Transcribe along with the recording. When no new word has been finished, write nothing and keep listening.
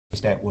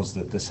that was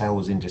that the sale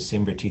was in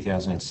December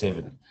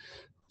 2007.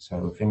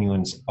 So if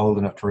anyone's old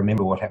enough to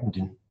remember what happened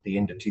in the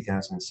end of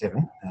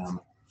 2007,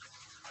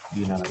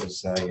 you know, it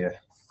was a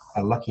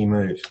lucky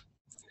move.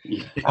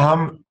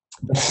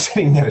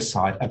 Setting that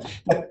aside,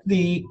 but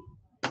the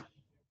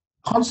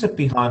concept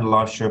behind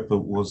Life Sherpa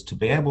was to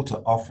be able to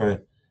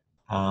offer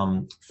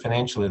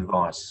financial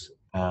advice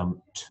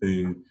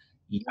to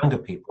younger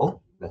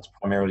people, that's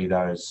primarily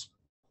those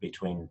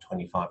between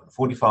 25 and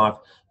 45,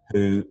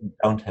 who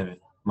don't have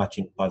much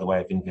by the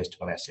way of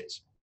investable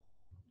assets.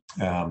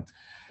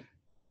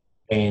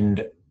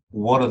 And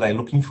what are they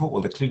looking for?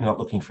 Well, they're clearly not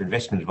looking for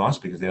investment advice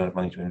because they don't have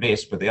money to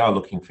invest, but they are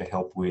looking for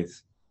help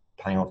with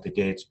paying off their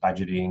debts,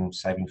 budgeting,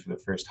 saving for the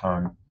first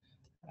home,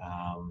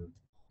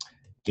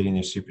 getting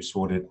their super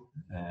sorted,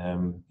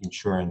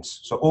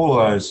 insurance. So all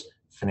of those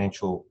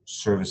financial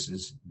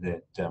services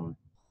that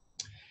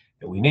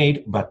that we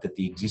need, but that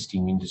the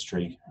existing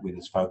industry, with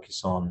its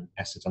focus on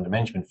assets under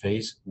management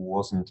fees,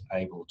 wasn't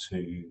able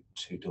to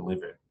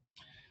deliver.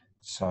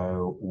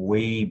 So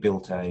we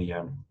built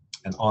an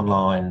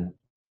online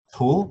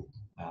tool,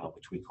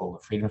 which we call the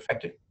Freedom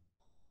Factor,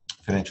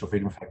 Financial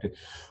Freedom Factor,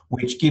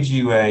 which gives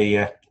you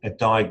a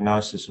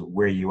diagnosis of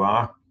where you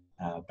are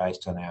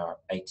based on our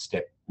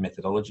 8-step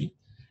methodology,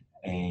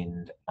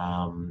 and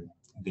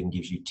then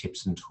gives you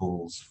tips and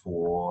tools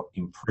for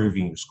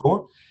improving your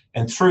score.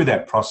 And through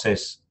that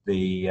process,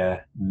 the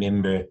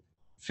member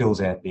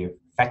fills out their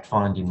fact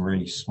find in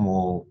really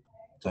small,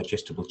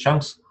 digestible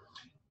chunks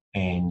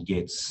and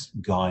gets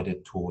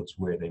guided towards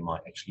where they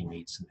might actually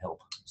need some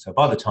help. So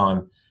by the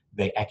time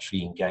they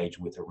actually engage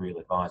with a real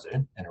advisor,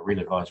 and a real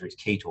advisor is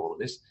key to all of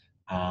this,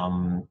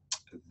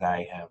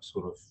 they have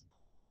sort of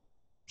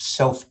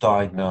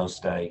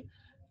self-diagnosed a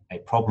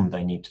problem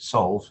they need to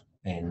solve,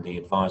 and the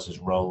advisor's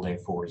role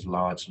therefore is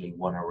largely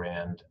one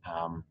around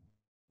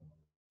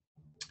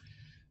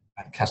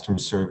customer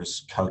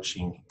service,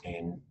 coaching,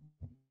 and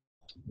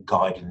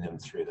guiding them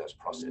through those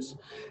processes.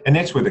 And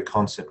that's where the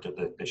concept of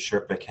the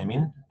Sherpa came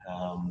in.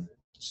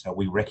 So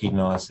we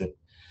recognise that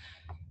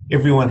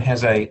everyone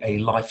has a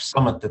life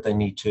summit that they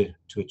need to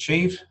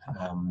achieve.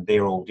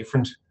 They're all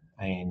different,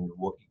 and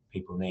what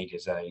people need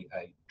is a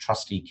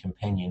trusty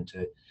companion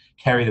to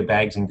carry the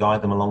bags and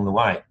guide them along the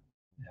way.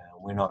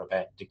 We're not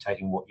about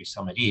dictating what your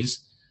summit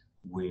is.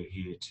 We're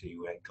here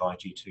to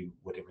guide you to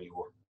whatever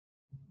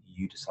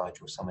you decide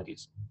your summit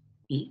is.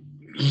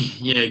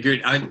 Yeah,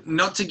 good.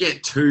 Not to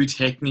get too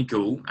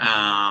technical,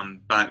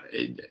 but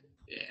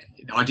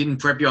I didn't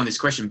prep you on this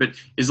question, but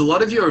is a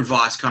lot of your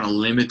advice kind of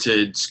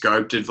limited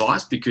scoped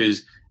advice?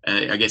 Because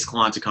I guess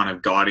clients are kind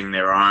of guiding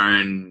their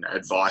own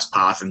advice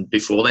path and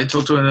before they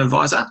talk to an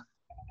advisor?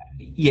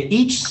 Yeah,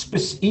 each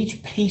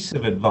piece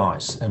of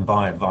advice, and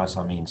by advice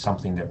I mean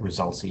something that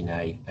results in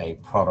a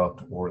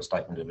product or a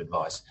statement of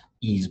advice,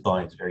 is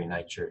by its very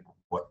nature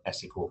what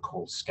ASIC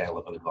calls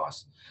scalable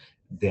advice.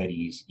 That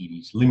is, it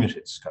is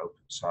limited scope.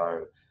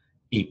 So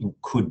it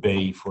could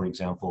be, for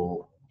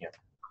example,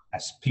 a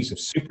piece of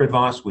super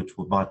advice, which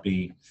might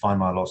be find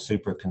my lost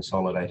super,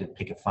 consolidated,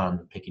 pick a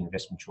fund, pick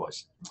investment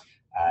choice.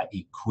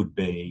 It could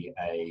be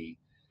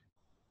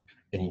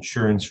an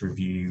insurance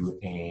review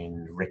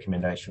and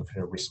recommendation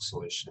for a risk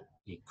solution.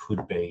 It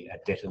could be a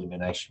debt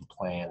elimination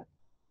plan.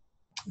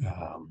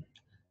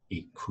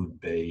 It could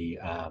be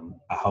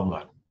a home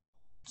loan.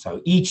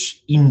 So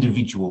each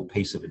individual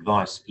piece of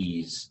advice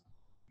is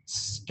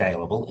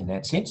scalable in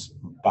that sense,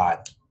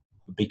 but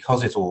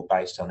because it's all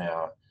based on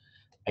our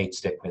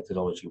 8-step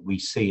methodology, we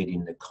see it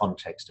in the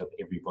context of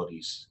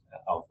everybody's,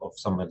 of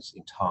someone's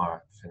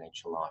entire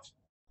financial life.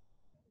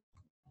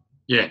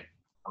 Yeah.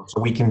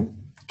 So we can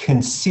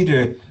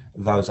consider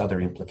those other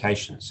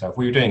implications. So if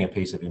we were doing a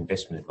piece of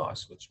investment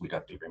advice, which we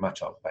don't do very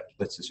much of, but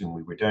let's assume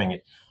we were doing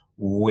it,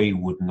 we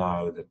would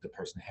know that the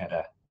person had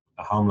a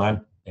home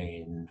loan,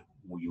 and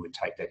we would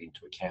take that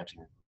into account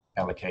in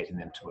allocating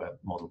them to a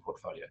model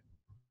portfolio.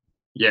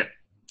 Yeah.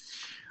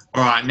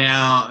 All right,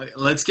 now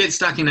let's get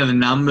stuck into the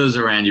numbers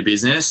around your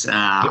business.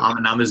 I'm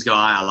a numbers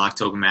guy. I like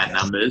talking about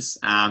numbers.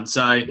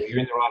 So you're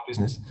in the right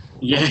business.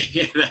 Yeah,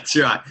 that's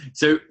right.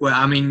 So, well,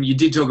 I mean, you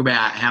did talk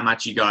about how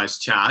much you guys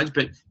charge,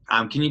 but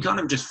can you kind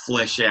of just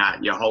flesh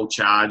out your whole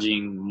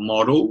charging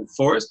model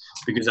for us?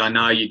 Because I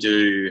know you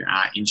do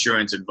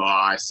insurance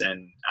advice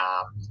and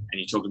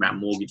you talked about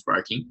mortgage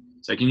broking.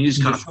 So can you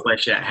just kind of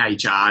flesh out how you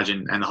charge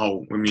and the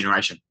whole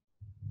remuneration?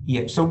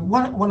 Yeah, so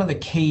one of the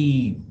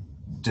key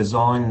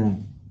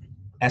design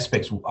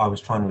aspects I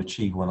was trying to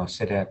achieve when I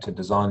set out to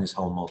design this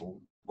whole model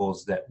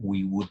was that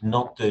we would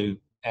not do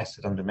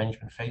asset under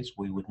management fees.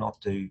 We would not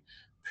do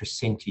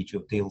percentage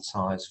of deal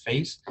size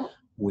fees.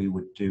 We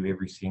would do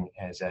everything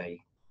as a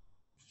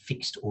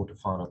fixed or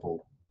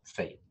definable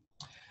fee.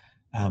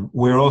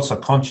 We're also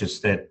conscious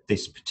that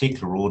this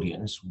particular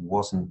audience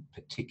wasn't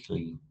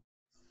particularly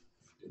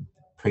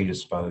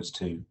predisposed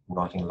to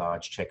writing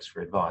large checks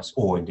for advice,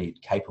 or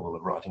indeed capable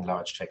of writing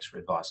large checks for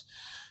advice.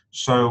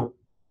 So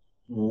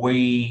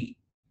we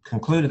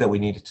concluded that we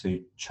needed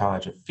to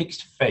charge a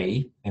fixed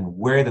fee, and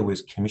where there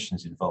was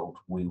commissions involved,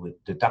 we would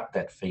deduct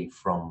that fee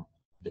from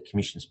the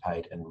commissions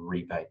paid and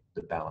rebate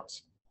the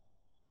balance.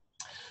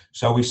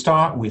 So we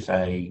start with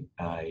a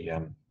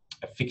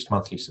fixed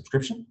monthly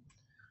subscription.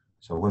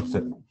 So once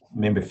the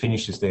member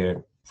finishes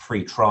their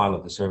free trial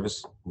of the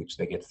service, which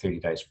they get 30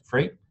 days for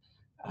free,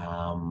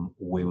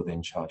 we will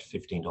then charge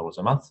 $15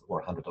 a month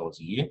or $100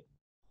 a year.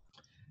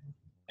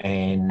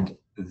 And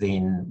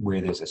then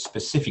where there's a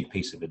specific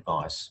piece of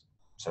advice,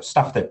 so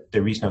stuff that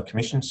there is no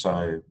commission,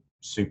 so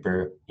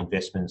super,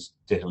 investments,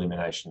 debt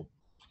elimination,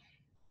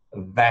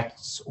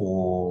 that's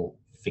all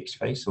fixed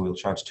fee. So we'll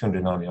charge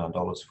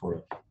 $299 for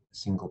a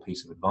single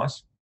piece of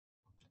advice.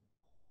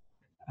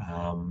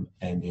 And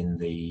then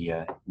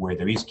where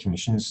there is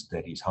commissions,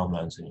 that is home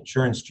loans and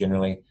insurance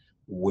generally,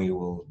 we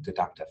will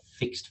deduct a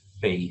fixed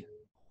fee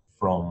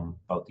from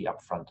both the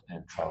upfront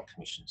and trail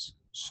commissions.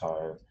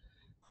 So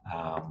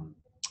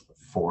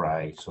for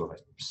a sort of a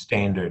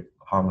standard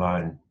home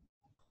loan,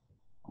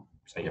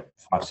 say a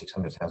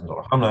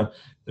 $500,000-$600,000 home loan,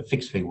 the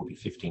fixed fee will be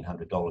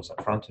 $1,500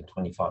 up front and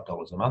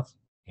 $25 a month,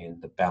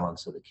 and the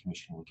balance of the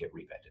commission will get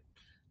rebated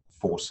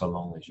for so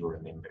long as you're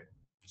a member.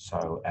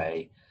 So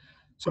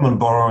someone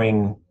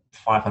borrowing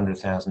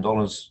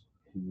 $500,000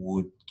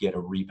 would get a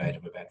rebate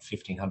of about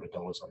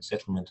 $1,500 on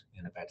settlement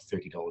and about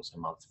 $30 a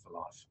month for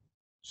life.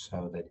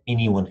 So that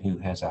anyone who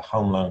has a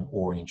home loan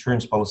or an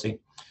insurance policy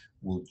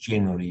will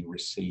generally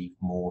receive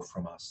more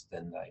from us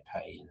than they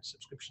pay in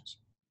subscriptions.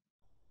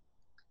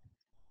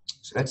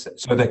 So that's it.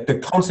 So the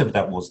concept of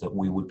that was that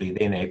we would be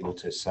then able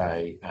to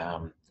say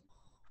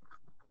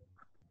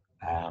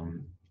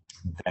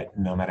that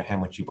no matter how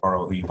much you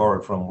borrow or who you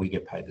borrowed from, we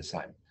get paid the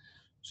same.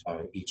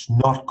 So it's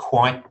not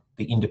quite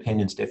the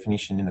independence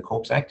definition in the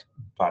Corps Act,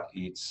 but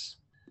it's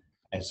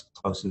as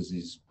close as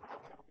is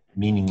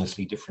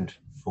meaninglessly different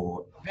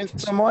for...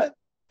 Vince,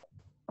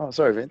 oh,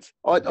 sorry, Vince.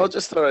 I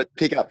just thought I'd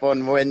pick up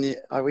on when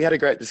we had a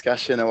great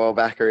discussion a while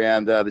back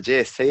around the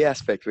GST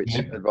aspect, which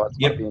advice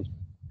might be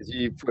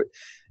interesting.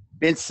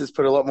 Vince has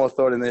put a lot more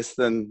thought in this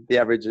than the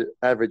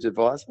average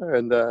advisor.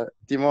 And do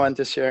you mind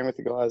just sharing with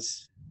the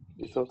guys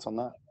your thoughts on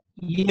that?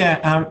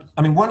 Yeah,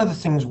 I mean, one of the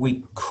things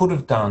we could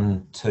have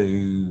done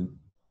to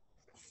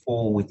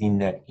fall within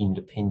that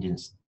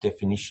independence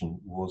definition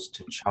was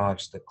to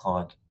charge the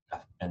client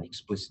an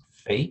explicit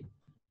fee.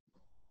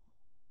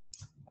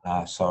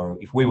 So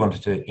if we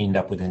wanted to end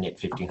up with a net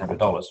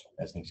 $1,500,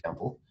 as an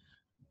example,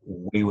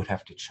 we would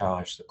have to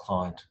charge the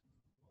client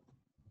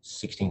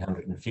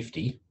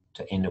 $1,650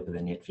 to end up with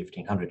a net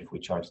 $1,500 if we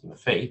charged them a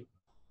fee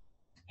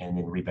and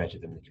then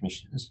rebated them the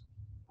commissions.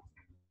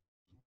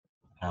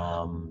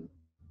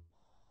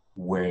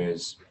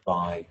 Whereas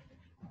by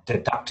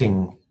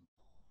deducting,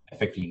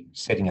 effectively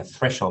setting a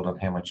threshold on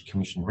how much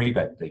commission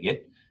rebate they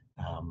get,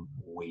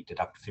 we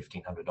deduct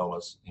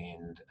 $1,500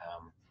 and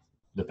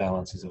the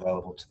balance is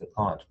available to the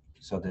client.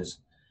 So there's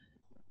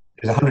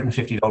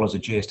 $150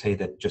 of GST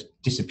that just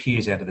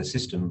disappears out of the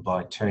system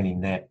by turning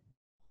that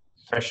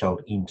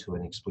threshold into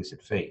an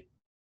explicit fee.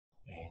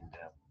 And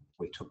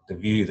we took the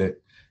view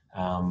that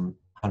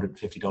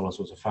 $150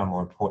 was a far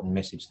more important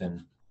message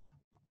than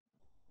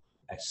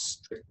a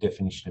strict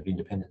definition of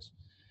independence.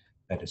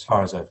 That as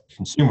far as a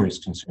consumer is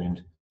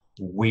concerned,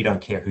 we don't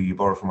care who you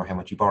borrow from or how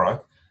much you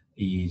borrow,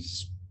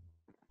 is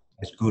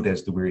as good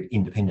as the word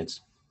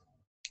independence.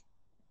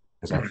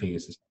 Because our fee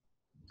is the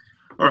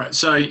same. All right,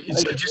 so it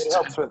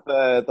helps with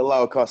the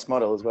lower cost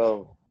model as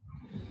well.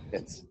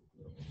 Yes.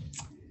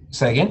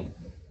 Say again?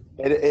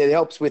 It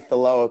helps with the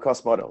lower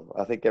cost model.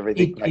 I think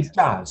everything it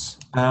does.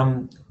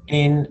 And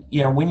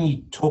when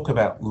you talk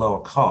about lower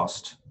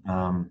cost,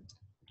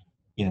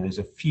 there's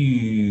a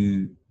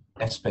few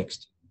aspects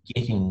to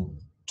getting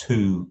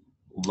to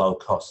low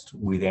cost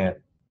without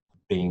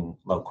being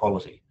low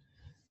quality,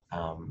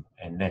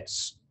 and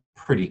that's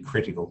pretty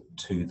critical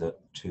to the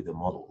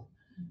model.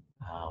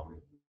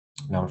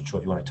 Now, I'm not sure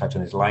if you want to touch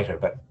on this later,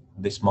 but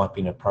this might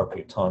be an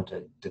appropriate time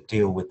to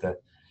deal with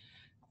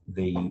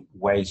the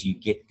ways you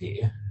get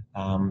there.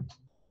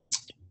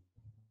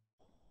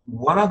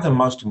 One of the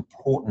most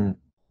important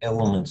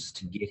elements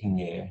to getting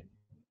there,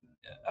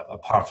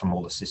 apart from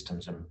all the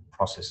systems and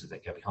processes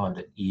that go behind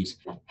it, is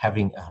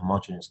having a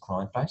homogeneous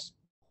client base.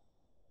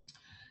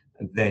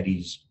 That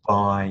is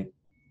by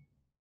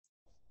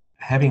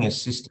having a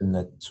system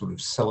that sort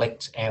of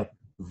selects out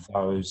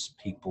those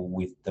people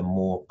with the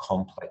more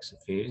complex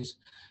affairs.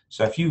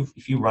 So if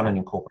you run an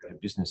incorporated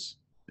business,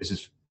 this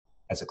is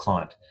as a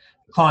client.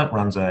 The client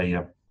runs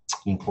a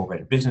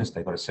incorporated business,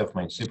 they've got a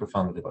self-managed super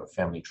fund, they've got a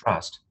family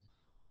trust.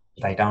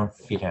 They don't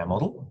fit our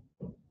model.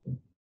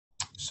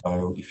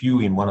 So if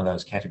you're in one of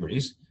those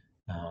categories,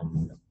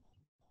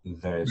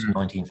 there's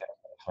 19,000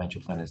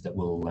 financial planners that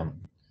will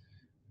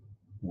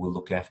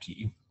look after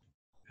you.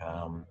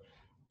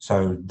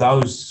 So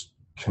those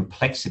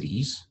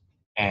complexities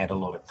add a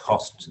lot of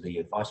cost to the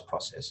advice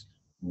process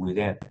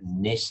without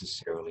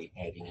necessarily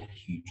adding a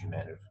huge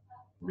amount of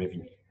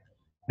revenue.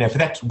 Now, for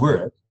that to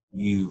work,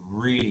 you've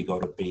really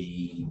got to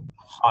be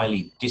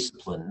highly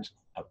disciplined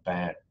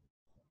about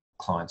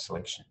client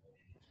selection.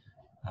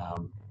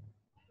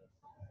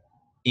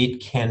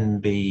 It can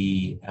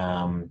be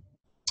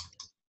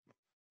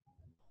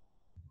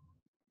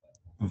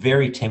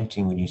very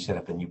tempting when you set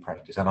up a new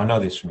practice, and I know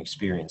this from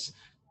experience,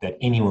 that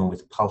anyone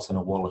with a pulse and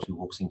a wallet who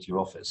walks into your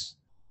office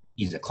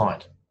is a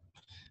client,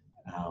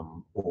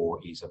 or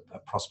is a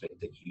prospect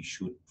that you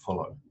should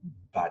follow.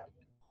 But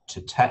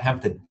to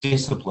have the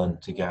discipline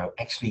to go,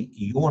 actually,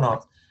 you're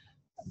not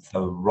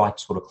the right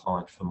sort of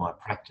client for my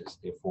practice,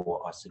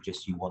 therefore I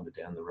suggest you wander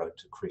down the road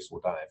to Chris or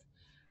Dave,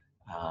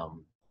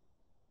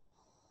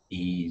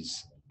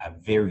 is a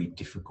very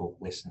difficult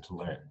lesson to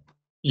learn.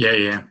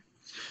 Yeah.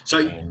 So,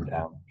 and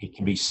it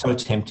can be so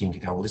tempting to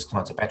go, well, this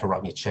client's about to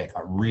write me a check,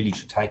 I really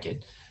should take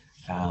it.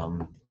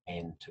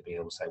 And to be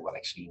able to say, well,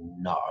 actually,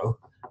 no,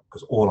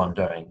 because all I'm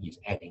doing is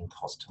adding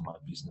cost to my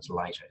business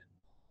later.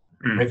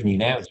 Revenue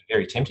now is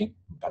very tempting,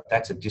 but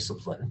that's a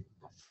discipline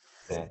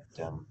that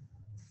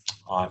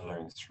I've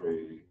learned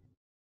through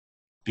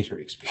bitter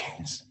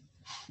experience.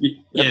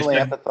 Definitely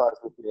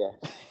empathise with you.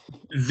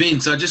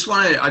 Vince, I just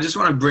want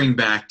to bring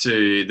back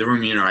to the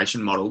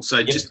remuneration model.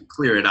 So just to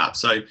clear it up.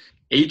 So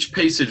each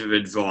piece of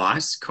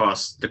advice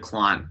costs the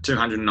client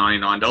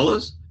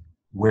 $299.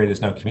 Where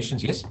there's no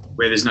commissions, yes.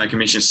 Where there's no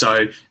commission.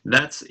 So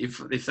that's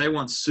if they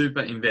want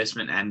super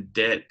investment and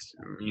debt,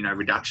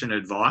 reduction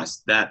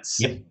advice,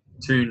 that's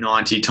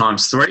 $290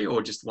 times 3,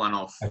 or just one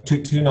off?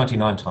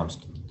 $299 times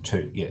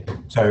 2, yeah.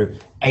 So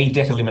a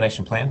debt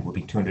elimination plan would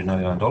be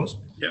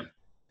 $299. Yeah.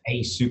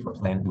 A super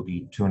plan would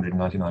be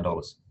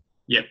 $299.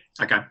 Yep.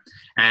 Okay.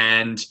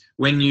 And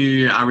when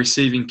you are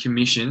receiving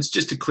commissions,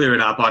 just to clear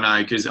it up, I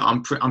know because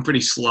I'm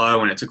pretty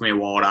slow and it took me a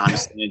while to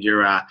understand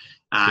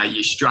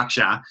your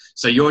structure.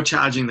 So you're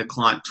charging the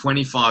client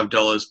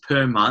 $25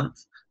 per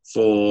month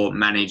for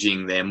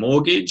managing their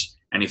mortgage,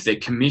 and if their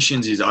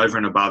commissions is over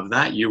and above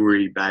that, you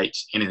rebate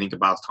anything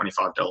above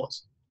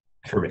 $25.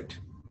 Correct.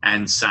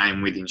 And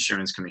same with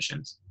insurance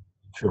commissions.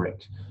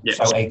 Correct. Yep.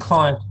 So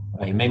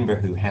a member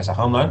who has a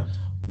home loan,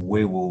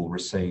 we will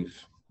receive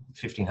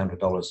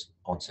 $1,500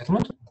 on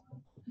settlement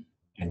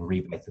and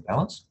rebate the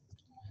balance,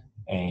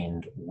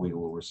 and we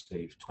will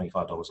receive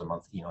 $25 a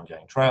month in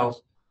ongoing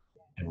trails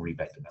and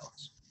rebate the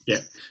balance. Yeah.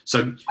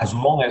 So as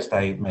long as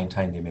they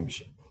maintain their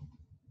membership.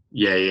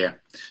 Yeah.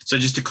 So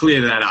just to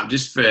clear that up,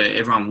 just for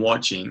everyone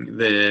watching,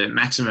 the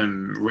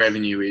maximum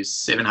revenue is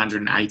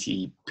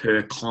 $780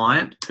 per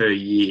client per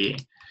year.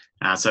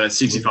 So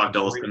that's $65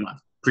 per month,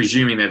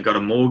 presuming they've got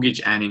a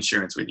mortgage and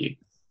insurance with you.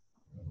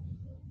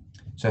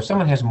 So if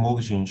someone has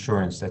mortgage and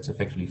insurance, that's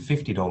effectively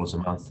 $50 a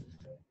month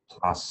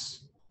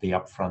plus the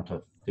upfront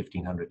of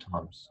 $1,500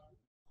 times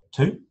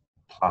 2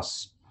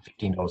 plus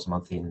 $15 a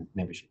month in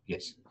membership.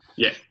 Yes.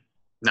 Yeah.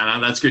 No,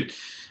 that's good.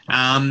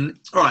 All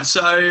right.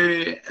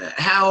 So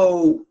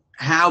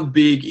how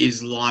big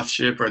is Life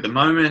Sherpa at the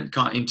moment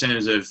in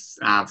terms of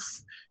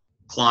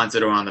clients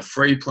that are on the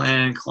free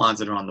plan, clients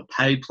that are on the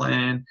paid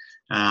plan,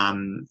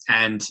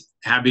 and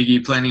how big are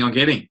you planning on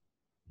getting?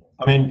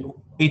 I mean,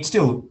 it's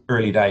still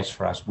early days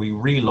for us. We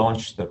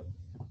relaunched the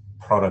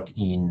product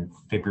in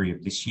February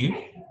of this year.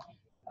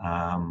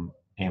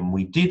 And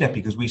we did that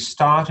because we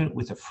started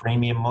with a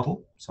freemium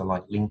model. So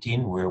like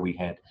LinkedIn, where we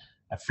had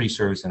a free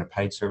service and a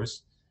paid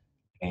service.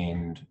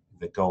 And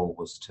the goal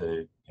was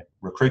to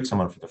recruit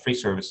someone for the free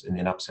service and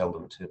then upsell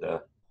them to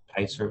the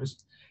paid service.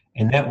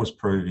 And that was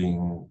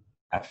proving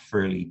a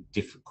fairly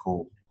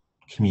difficult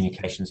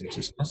communications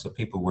exercise. So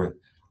people were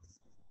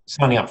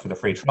signing up for the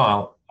free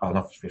trial, not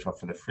for the free trial,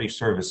 for the free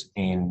service,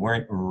 and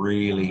weren't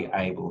really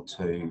able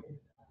to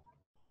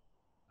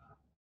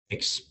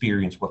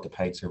experience what the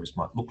paid service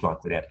might look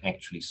like without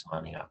actually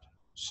signing up.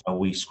 So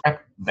we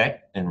scrapped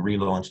that and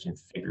relaunched in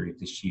February of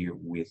this year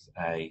with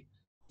a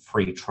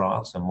free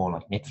trial, so more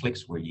like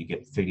Netflix, where you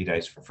get 30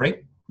 days for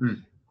free,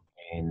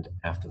 and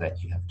after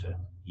that you have to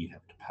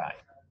pay,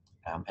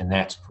 and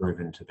that's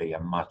proven to be a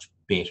much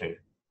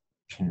better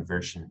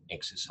conversion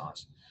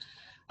exercise.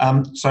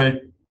 So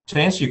to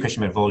answer your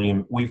question about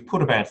volume, we've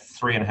put about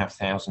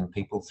 3,500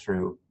 people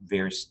through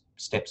various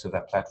steps of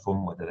that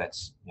platform, whether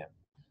that's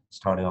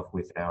starting off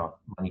with our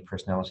money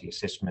personality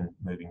assessment,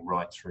 moving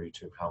right through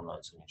to home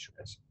loans and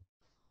insurance.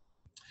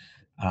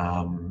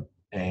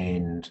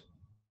 And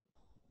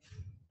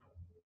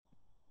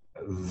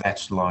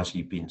that's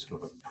largely been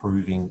sort of a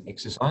proving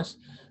exercise.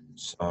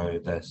 So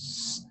the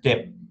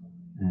step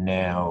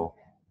now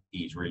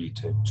is really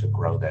to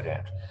grow that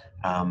out.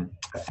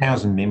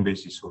 1,000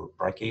 members is sort of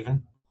break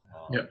even,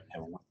 and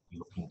we're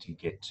looking to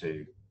get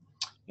to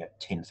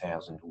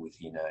 10,000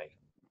 within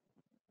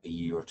a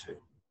year or two.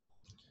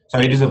 So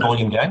it is a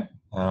volume game,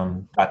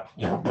 but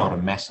not a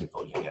massive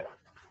volume game.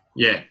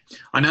 Yeah,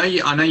 I know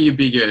you're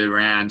bigger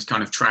around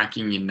kind of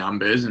tracking your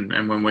numbers, and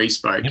when we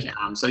spoke,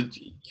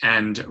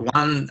 and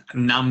one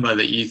number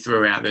that you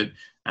threw out that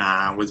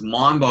was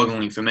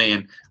mind-boggling for me,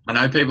 and I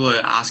know people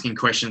are asking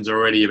questions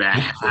already about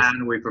how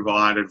do we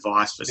provide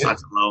advice for such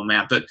a low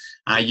amount, but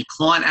your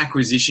client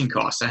acquisition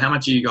costs. So how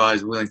much are you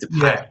guys willing to pay?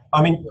 Yeah,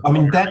 I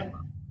mean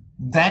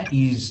that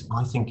is,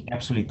 I think,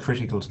 absolutely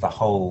critical to the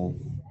whole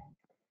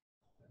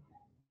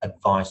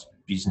advice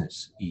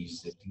business,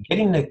 is that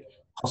getting the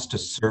cost of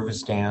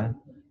service down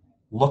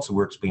lots of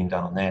work's being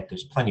done on that.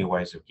 There's plenty of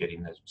ways of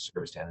getting the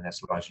service down, and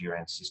that's largely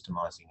around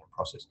systemizing and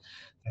process.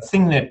 The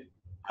thing that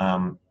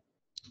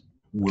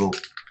will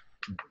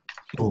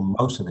kill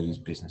most of these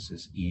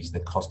businesses is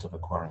the cost of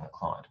acquiring a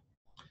client.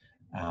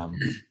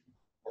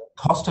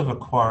 Cost of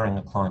acquiring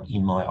a client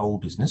in my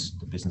old business,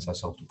 the business I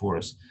sold to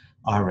Boris,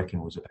 I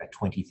reckon was about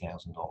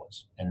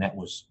 $20,000, and that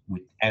was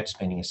without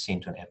spending a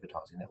cent on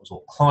advertising. That was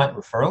all client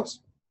referrals,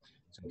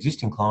 so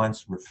existing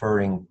clients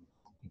referring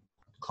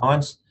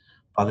clients.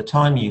 By the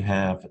time you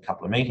have a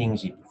couple of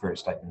meetings, you prepare a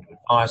statement of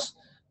advice,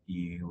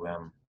 you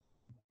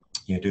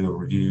do a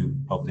review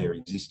of their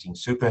existing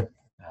super.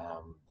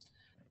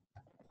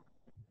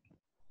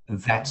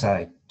 That's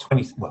that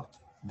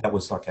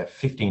was like a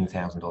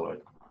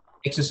 $15,000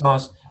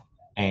 exercise,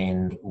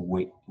 and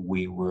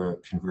we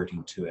were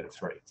converting 2 out of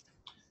 3.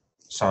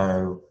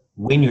 So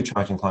when you're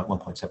charging client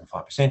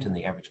 1.75% and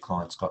the average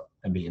client's got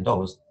 $1 million,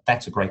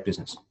 that's a great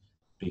business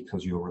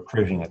because you're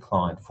recruiting a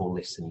client for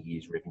less than a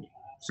year's revenue.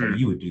 So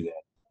you would do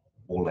that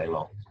all day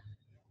long.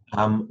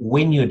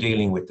 When you're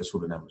dealing with the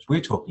sort of numbers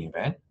we're talking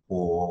about,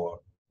 or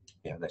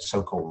the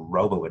so-called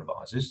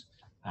robo-advisors,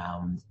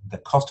 the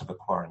cost of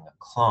acquiring a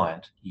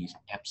client is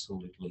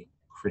absolutely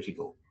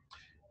critical.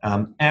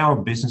 Our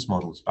business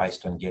model is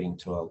based on getting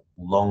to a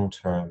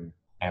long-term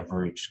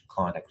average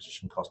client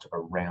acquisition cost of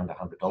around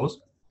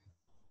 $100.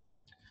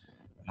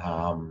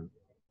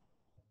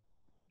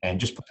 And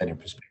just put that in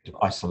perspective,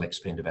 I select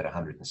spend about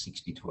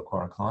 $160 to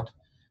acquire a client.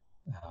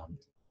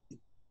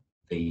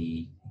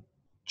 The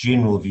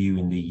general view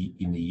in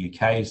the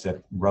UK is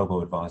that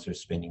robo-advisor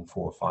is spending $400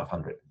 or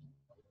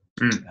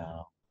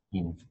 $500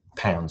 in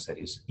pounds. That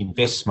is,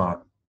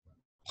 InvestSmart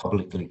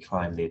publicly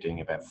claim they're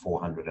doing about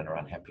 400 and are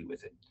unhappy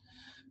with it.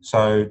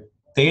 So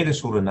they're the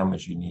sort of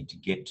numbers you need to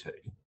get to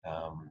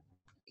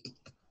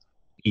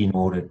in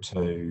order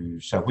to.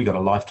 So if we got a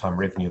lifetime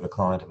revenue of a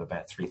client of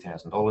about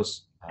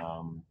 $3,000,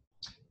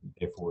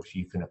 therefore, if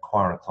you can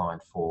acquire a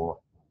client for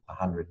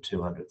 100,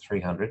 200,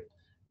 300,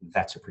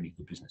 that's a pretty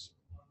good business.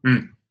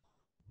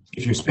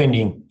 If you're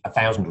spending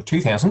 1,000 or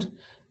 2,000,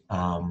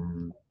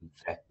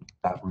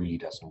 that really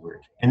doesn't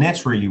work. And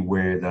that's really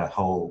where the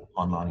whole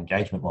online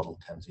engagement model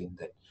comes in,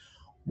 that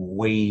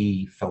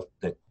we felt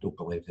that, or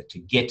believe that, to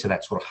get to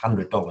that sort of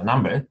 $100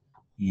 number,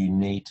 you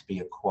need to be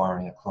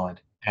acquiring a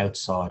client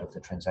outside of the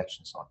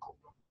transaction cycle.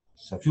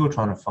 So if you're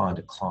trying to find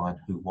a client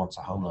who wants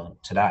a home loan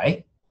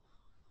today,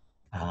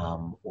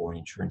 or an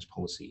insurance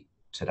policy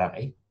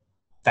today,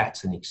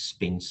 that's an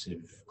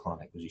expensive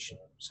client acquisition.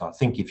 So I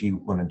think if you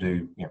want to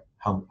do,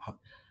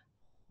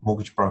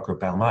 Mortgage Broker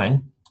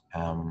Balmain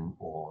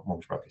or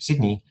Mortgage Broker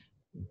Sydney,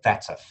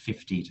 that's a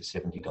 $50 to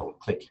 $70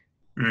 click.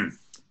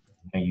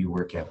 Now you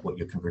work out what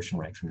your conversion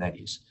rate from that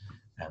is.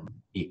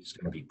 It's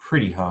going to be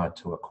pretty hard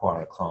to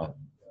acquire a client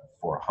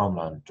for a home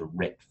loan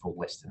direct for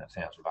less than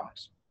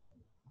 $1,000.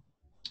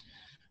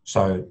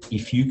 So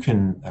if you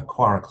can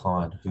acquire a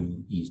client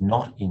who is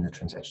not in the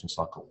transaction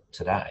cycle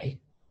today,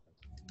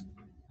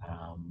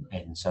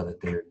 and so that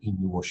they're in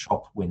your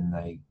shop when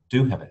they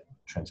do have a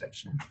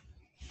transaction,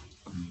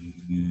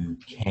 you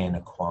can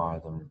acquire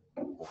them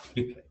more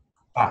quickly.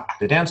 But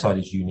the downside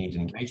is you need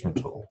an engagement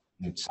tool.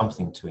 You need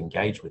something to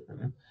engage with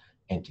them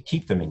and to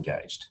keep them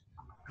engaged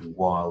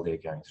while they're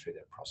going through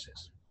that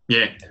process.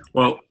 Yeah,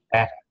 well,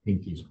 that I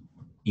think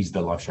is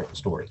the life Sherpa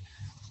story.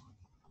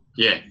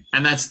 Yeah,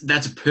 and that's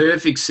a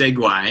perfect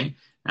segue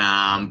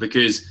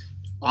because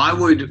I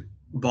would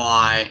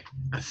buy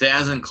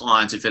 1,000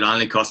 clients if it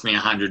only cost me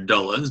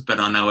 $100, but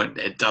I know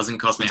it doesn't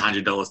cost me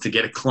 $100 to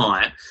get a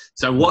client.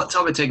 So what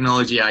type of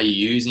technology are you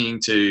using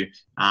to,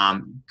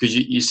 because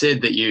you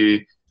said that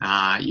you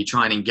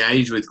try and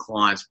engage with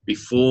clients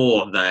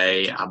before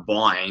they are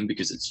buying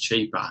because it's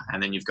cheaper,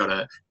 and then you've got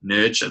to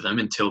nurture them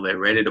until they're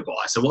ready to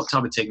buy. So what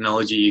type of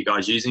technology are you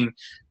guys using?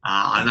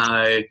 I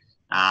know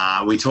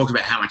we talked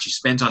about how much you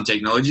spent on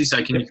technology, so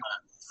can you kind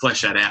of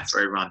flesh that out for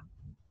everyone?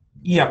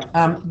 Yeah,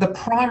 the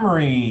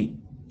primary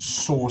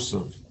source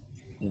of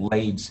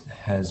leads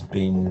has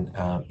been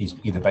is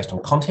either based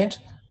on content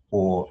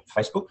or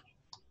Facebook,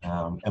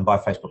 and by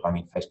Facebook I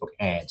mean Facebook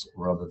ads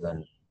rather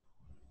than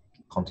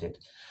content.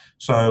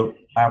 So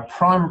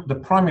the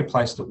primary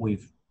place that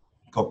we've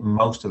got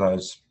most of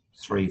those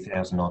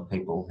 3,000 odd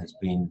people has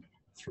been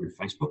through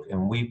Facebook,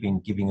 and we've been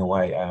giving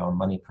away our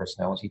money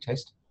personality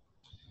test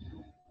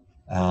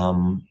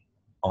on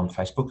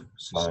Facebook.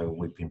 So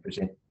we've been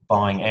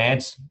buying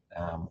ads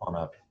on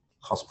a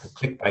cost per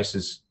click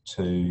basis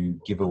to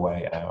give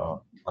away our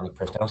money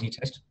personality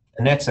test.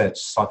 And that's a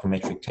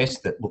psychometric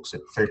test that looks at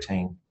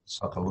 13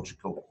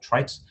 psychological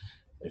traits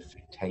that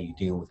affect how you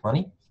deal with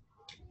money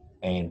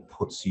and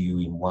puts you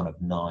in one of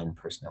 9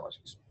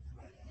 personalities.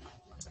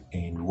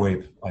 And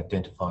we've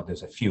identified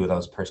there's a few of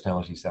those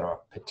personalities that are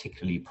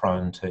particularly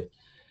prone to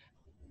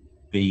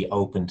be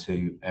open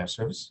to our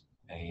service,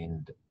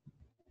 and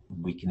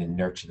we can then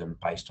nurture them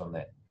based on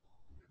that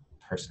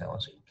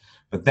personality.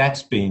 But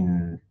that's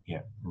been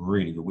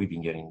really good. We've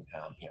been getting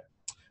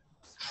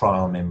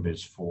trial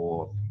members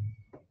for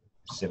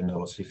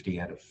 $7.50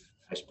 out of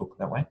Facebook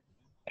that way,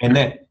 and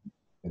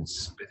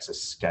that's a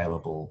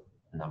scalable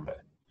number.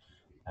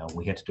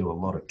 We had to do a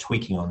lot of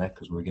tweaking on that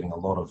because we were getting a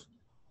lot of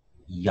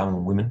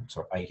young women,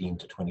 so 18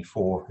 to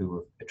 24, who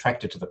were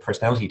attracted to the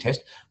personality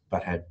test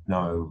but had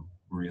no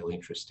real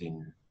interest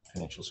in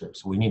financial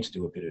services. So we need to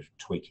do a bit of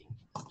tweaking.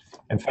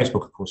 And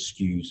Facebook, of course,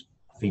 skews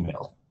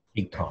female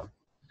big time.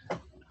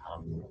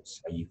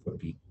 So you've got to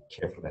be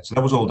careful of that. So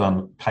that was all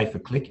done pay per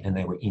click, and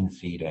they were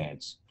in-feed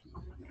ads.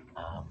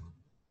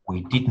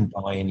 We didn't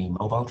buy any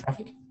mobile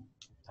traffic,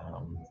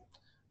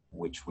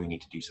 which we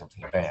need to do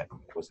something about.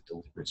 It was a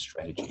deliberate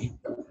strategy.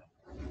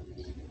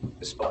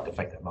 Despite the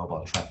fact that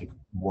mobile traffic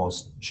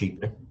was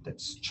cheaper,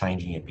 that's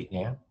changing a bit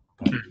now.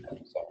 But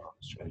that's our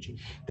strategy.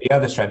 The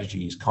other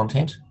strategy is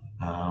content,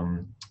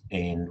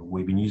 and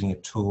we've been using a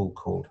tool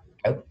called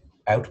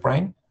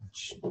Outbrain,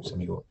 which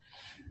some of your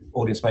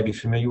audience may be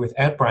familiar with.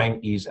 Outbrain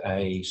is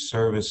a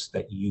service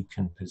that you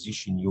can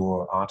position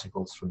your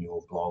articles from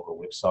your blog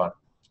or website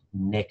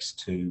next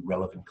to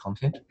relevant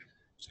content.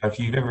 So if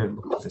you've ever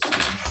looked at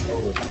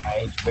the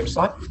page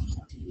website,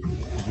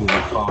 you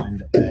will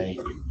find a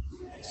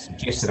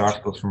suggested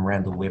articles from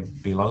around the web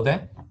below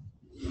that.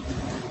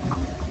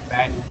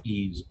 That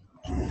is,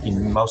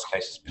 in most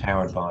cases,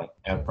 powered by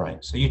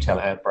Outbrain. So you tell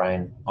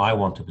Outbrain, I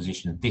want to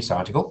position this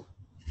article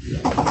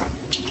to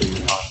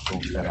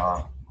articles that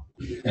are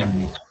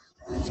in this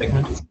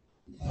segment,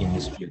 in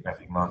this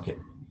geographic market.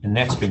 And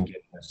that's been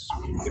getting us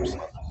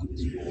website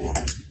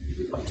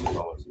for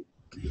 $20.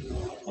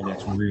 And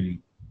that's really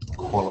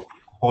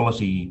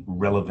quality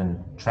relevant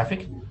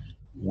traffic.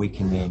 We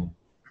can then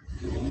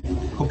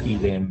cookie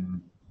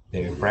them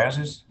their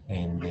browsers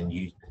and then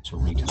use it to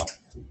retarget.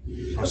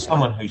 For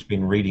someone who's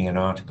been reading an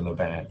article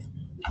about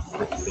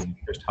being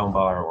first home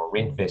buyer or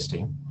rent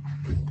vesting,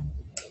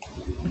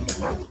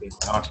 there's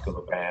an article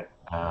about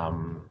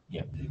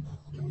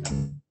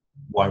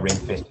why rent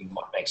vesting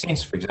might make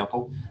sense, for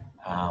example.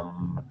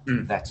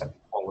 That's a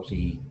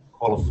relatively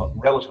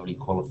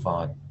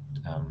qualified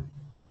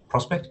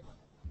prospect,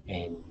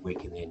 and we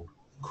can then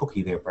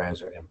cookie their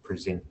browser and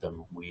present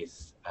them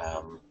with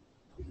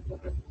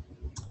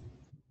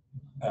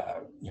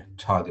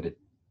targeted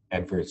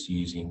adverts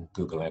using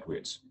Google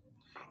AdWords.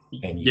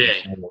 And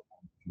you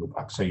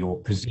so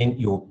your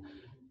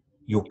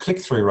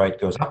click-through rate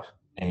goes up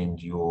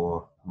and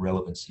your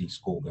relevancy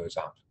score goes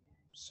up.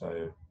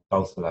 So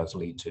both of those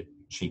lead to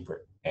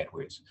cheaper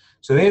AdWords.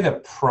 So they're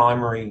the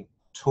primary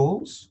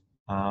tools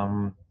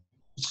that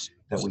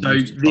we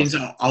use. Vince,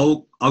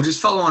 I'll just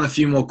follow on a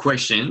few more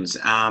questions.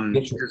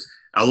 Because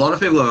a lot of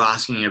people are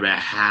asking about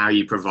how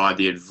you provide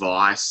the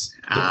advice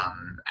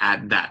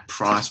at that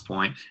price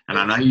point, and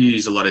I know you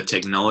use a lot of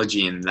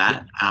technology in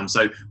that.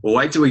 So we'll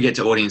wait till we get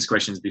to audience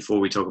questions before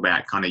we talk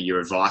about kind of your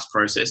advice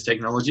process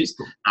technologies.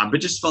 But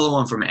just follow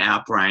on from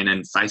Outbrain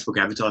and Facebook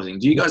advertising.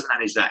 Do you guys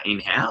manage that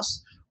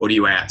in-house, or do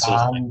you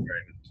outsource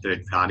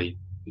third party?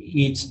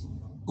 It's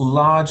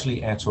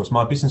largely outsourced.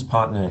 My business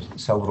partner,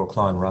 Salvador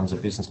Klein, runs a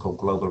business called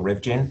Global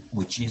RevGen,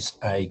 which is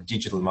a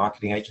digital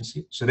marketing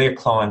agency. So their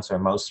clients are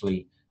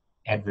mostly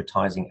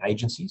advertising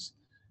agencies.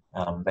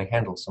 They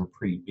handle some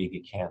pretty big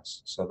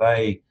accounts. So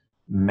they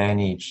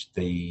manage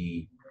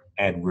the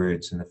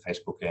AdWords and the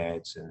Facebook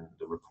ads and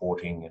the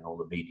reporting and all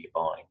the media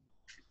buying.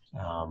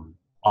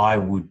 I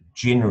would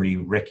generally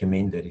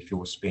recommend that if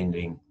you're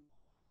spending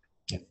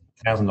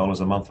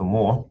 $1,000 a month or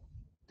more,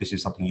 this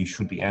is something you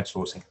should be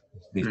outsourcing.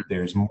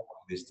 There is more to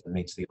this than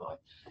meets the eye,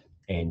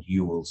 and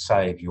you will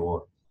save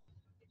your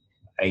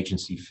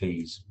agency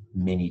fees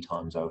many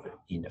times over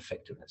in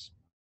effectiveness.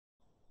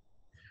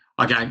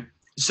 Okay,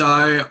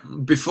 so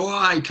before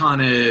I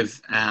kind of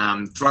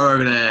throw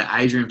over to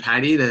Adrian and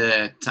Paddy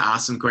to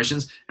ask some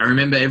questions, and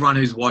remember everyone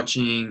who's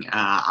watching,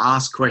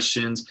 ask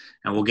questions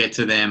and we'll get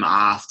to them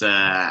after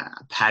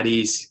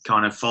Paddy's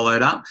kind of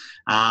followed up.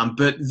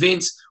 But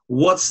Vince,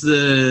 what's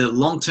the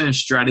long-term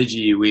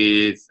strategy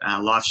with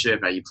Life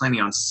Sherpa? Are you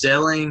planning on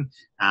selling?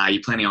 Are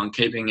you planning on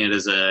keeping it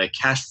as a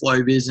cash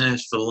flow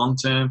business for the long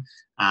term?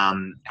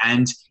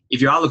 And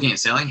if you are looking at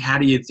selling, how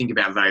do you think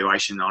about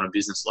valuation on a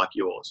business like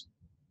yours?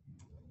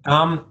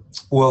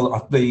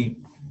 Well, the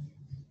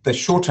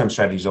short-term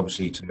strategy is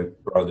obviously to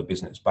grow the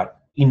business, but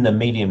in the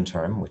medium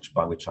term,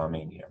 by which I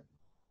mean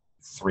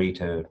 3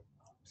 to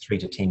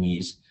 10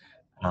 years,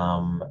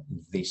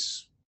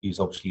 this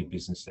is obviously a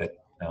business that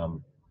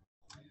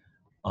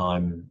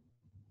I'm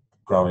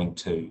growing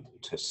to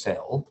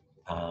sell.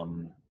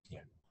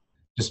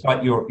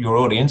 Despite your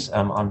audience,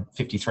 I'm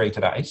 53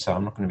 today, so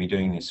I'm not going to be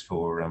doing this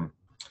for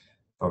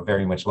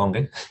very much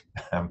longer.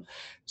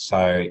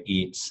 So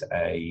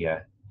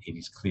it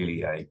is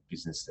clearly a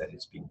business that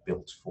has been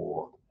built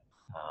for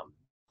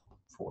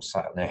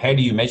sale. Now, how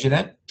do you measure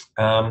that?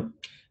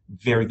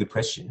 Very good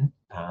question.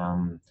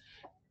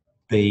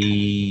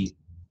 The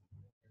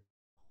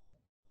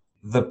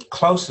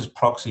closest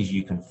proxies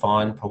you can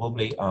find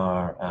probably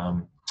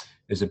are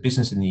there's a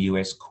business in the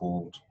US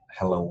called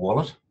Hello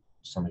Wallet.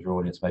 Some of your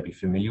audience may be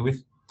familiar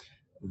with.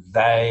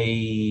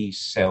 They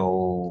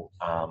sell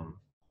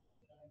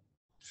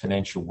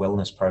financial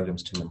wellness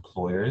programs to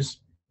employers.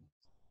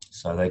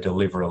 So they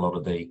deliver a lot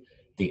of the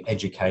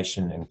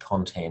education and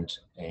content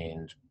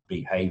and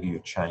behavior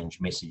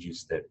change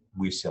messages that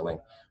we're selling,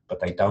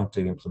 but they don't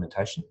do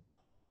implementation.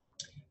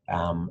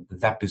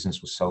 That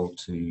business was sold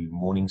to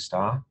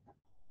Morningstar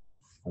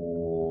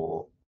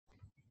for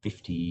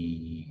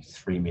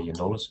 $53 million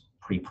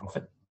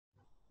pre-profit.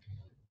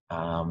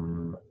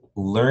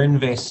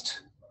 LearnVest,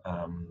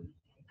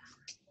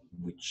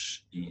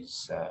 which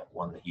is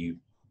one that you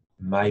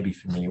may be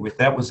familiar with,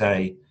 that was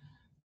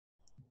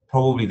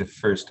probably the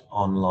first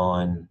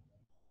online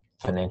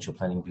financial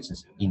planning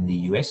business in the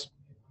US.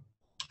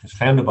 It was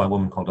founded by a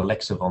woman called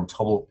Alexa von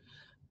Tobel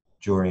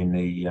during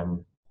the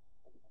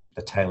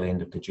tail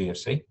end of the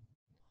GFC,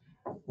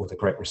 or the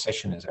Great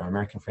Recession, as our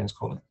American friends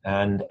call it.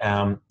 And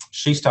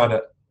she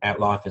started out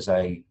life as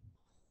a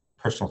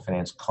personal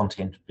finance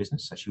content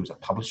business, so she was a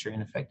publisher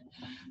in effect.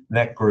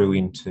 That grew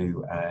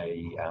into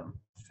a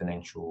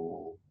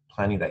financial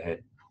planning. They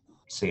had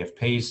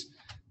CFPs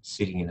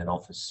sitting in an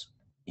office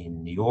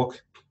in New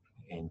York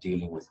and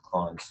dealing with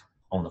clients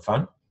on the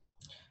phone.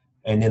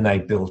 And then they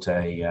built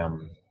a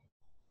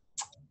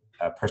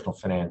personal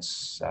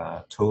finance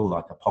tool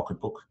like a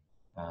pocketbook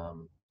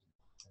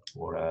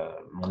or a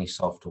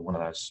MoneySoft or one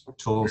of those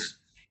tools.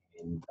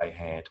 And they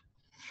had,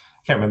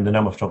 I can't remember the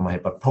number off the top of my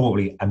head, but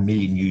probably 1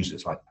 million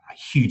users, like a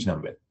huge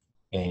number.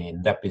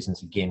 And that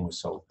business again was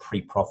sold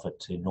pre-profit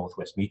to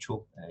Northwest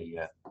Mutual,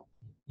 a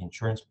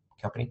insurance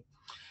company,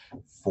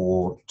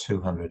 for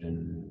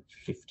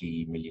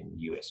 $250 million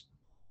US.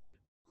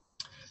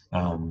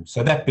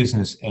 So that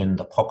business and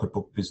the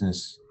pocketbook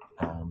business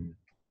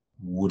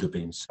would have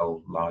been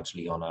sold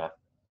largely on a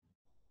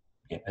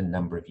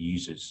number of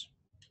users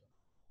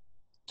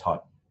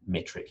type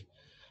metric,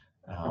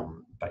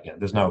 but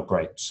there's no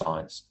great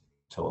science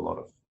to a lot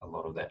of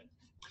that.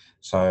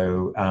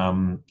 So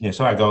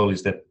so our goal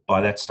is that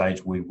by that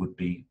stage we would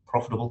be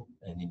profitable,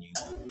 and then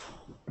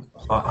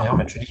I'm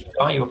a traditional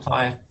guy. You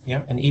apply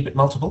an EBIT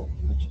multiple,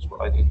 which is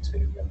what I did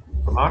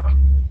for Mark.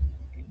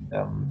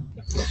 And,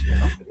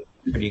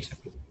 pretty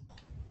acceptable.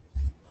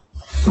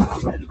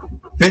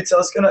 Vince, I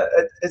was gonna.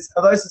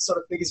 Are those the sort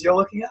of figures you're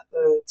looking at?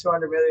 The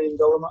 $200 million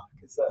mark?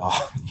 Is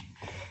that?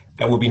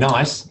 That would be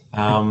nice.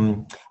 I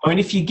mean,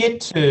 if you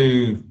get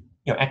to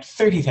at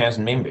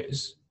 30,000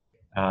 members,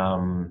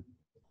 then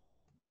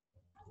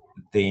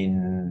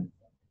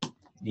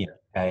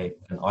an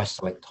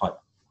iSelect type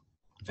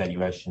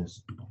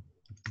valuations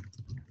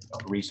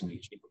reasonably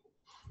achievable.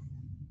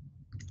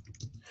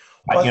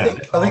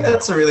 I think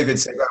that's a really good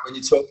segue when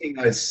you're talking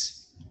those.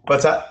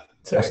 What's that?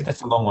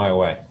 That's a long way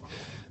away.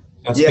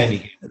 There's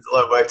a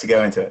lot of work to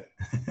go into it.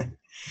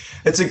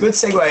 It's a good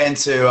segue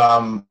into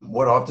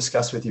what I've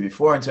discussed with you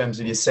before in terms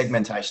of your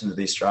segmentation of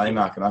the Australian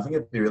market. I think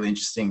it'd be really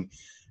interesting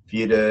for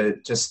you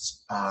to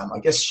just,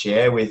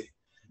 share with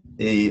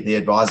the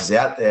advisors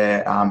out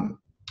there.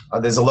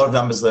 There's a lot of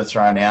numbers that are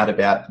thrown out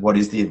about what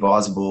is the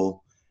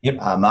advisable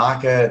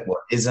market,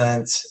 what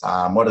isn't,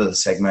 what are the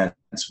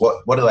segments,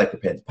 what are they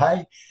prepared to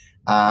pay.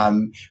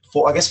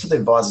 For the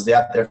advisors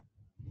out there,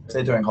 if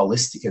they're doing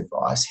holistic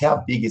advice,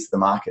 how big is the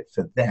market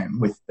for them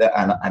with the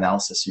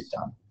analysis you've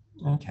done?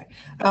 Okay.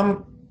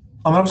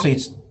 Obviously,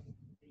 it's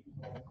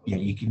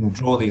you can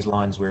draw these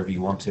lines wherever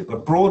you want to,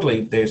 but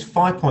broadly, there's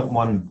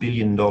 $5.1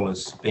 billion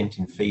spent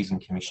in fees and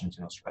commissions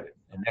in Australia,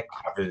 and that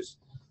covers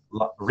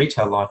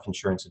retail life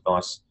insurance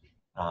advice,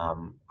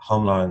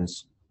 home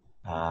loans,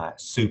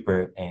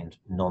 super and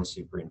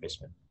non-super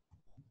investment.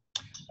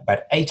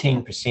 About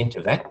 18%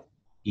 of that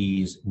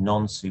is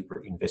non-super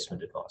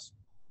investment advice,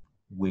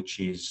 which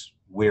is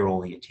where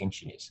all the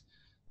attention is.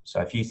 So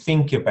if you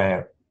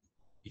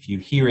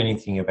hear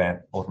anything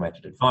about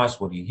automated advice,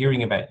 what are you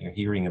hearing about? You're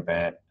hearing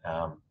about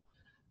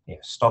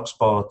stock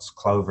spots,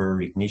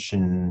 Clover,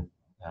 Ignition,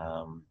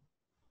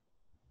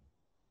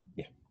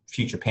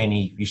 Future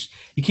Penny. You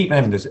keep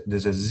naming. There's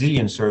a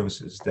zillion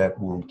services that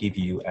will give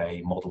you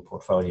a model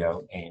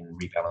portfolio and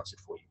rebalance it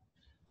for you.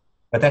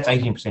 But that's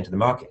 18% of the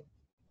market.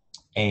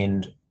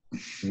 And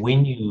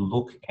when you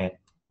look at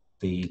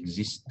the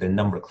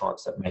number of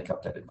clients that make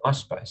up that advice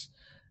space,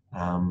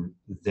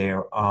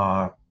 there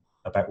are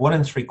about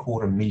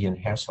 1.75 million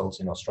households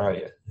in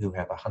Australia who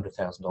have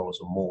 $100,000 or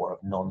more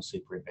of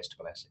non-super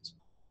investable assets.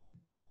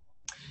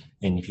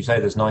 And if you say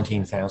there's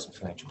 19,000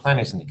 financial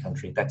planners in the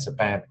country, that's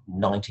about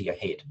 90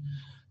 ahead.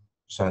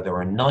 So there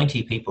are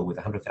 90 people with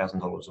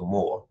 $100,000 or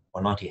more,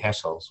 or 90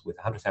 households with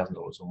 $100,000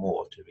 or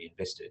more to be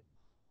invested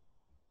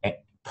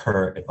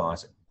per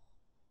advisor.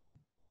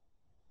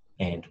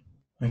 And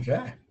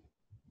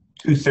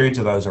 2/3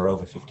 of those are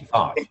over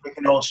 55. We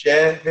can all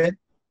share, Vin?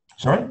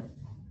 Sorry?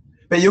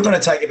 But you're going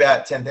to take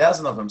about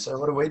 10,000 of them. So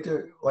what do we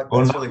do?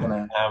 Really going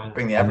to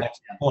bring the average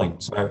down.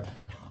 Point. So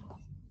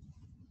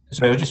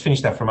I'll just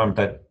finish that for a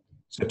moment.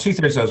 So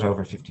 2/3 of those are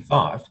over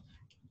 55.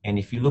 And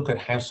if you look at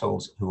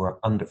households who are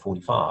under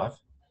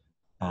 45,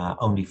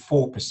 only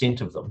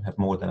 4% of them have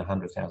more than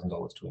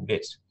 $100,000 to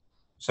invest.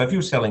 So if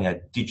you're selling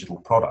a digital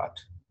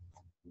product,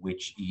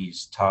 which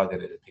is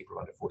targeted at people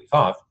under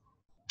 45,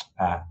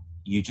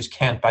 you just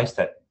can't base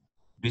that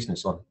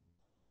business on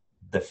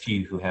the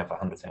few who have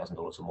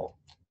 $100,000 or more,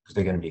 because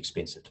they're going to be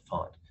expensive to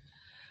find.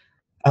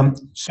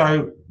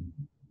 So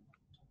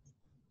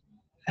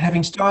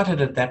having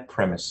started at that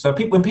premise, so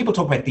when people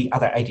talk about the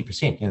other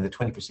 80%, the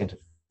 20%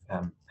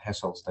 of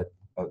households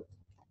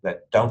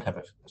that don't have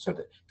the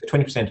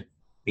 20%,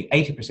 the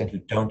 80% who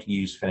don't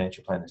use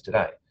financial planners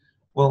today,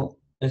 well,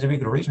 there's a very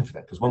good reason for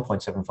that, because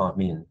 1.75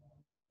 million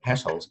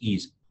households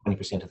is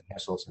 20% of the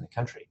households in the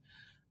country.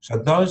 So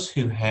those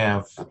who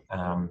have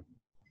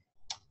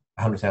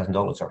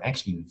 $100,000 are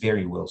actually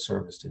very well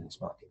serviced in this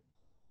market.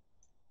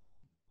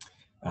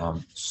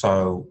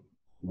 So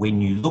when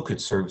you look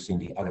at servicing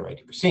the other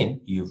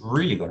 80%, you've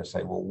really got to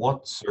say, well,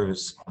 what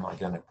service am I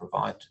going to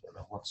provide to them,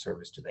 and what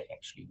service do they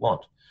actually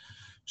want?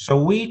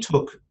 So we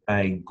took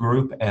a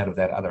group out of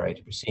that other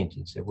 80%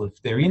 and said, well, if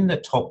they're in the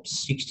top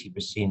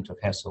 60% of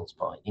households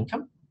by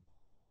income,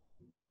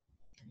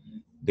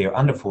 they're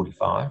under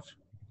 45,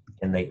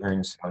 and they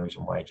earn salaries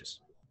and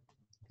wages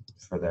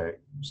for their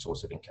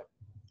source of income.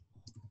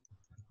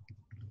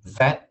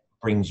 That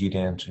brings you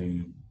down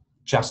to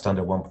just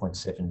under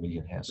 1.7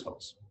 million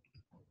households.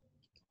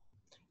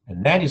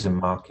 And that is a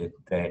market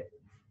that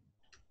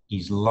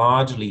is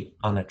largely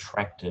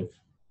unattractive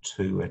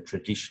to a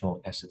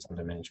traditional assets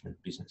under management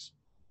business,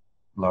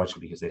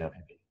 largely because they don't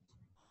have any.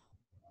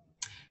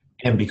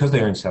 And because they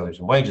earn salaries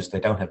and wages, they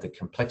don't have the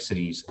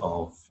complexities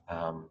of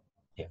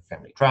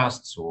family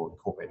trusts or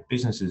incorporated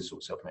businesses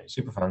or self-managed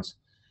super funds.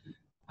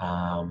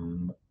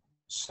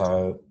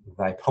 So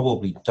they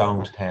probably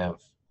don't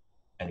have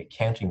an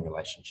accounting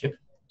relationship,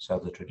 so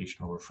the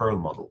traditional referral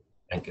model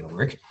ain't going to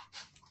work.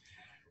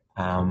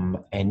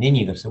 And then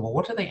you've got to say, well,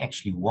 what do they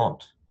actually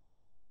want?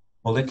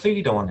 Well, they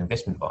clearly don't want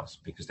investment advice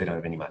because they don't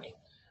have any money.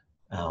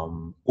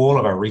 All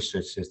of our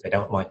research says they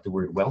don't like the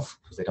word wealth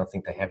because they don't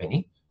think they have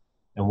any.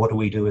 And what do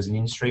we do as an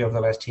industry over the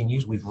last 10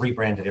 years? We've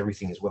rebranded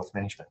everything as wealth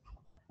management.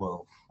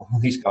 Well, all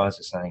these guys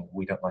are saying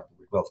we don't like the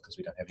word wealth because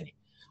we don't have any.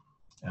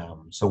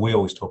 So we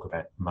always talk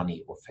about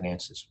money or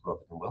finances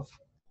rather than wealth.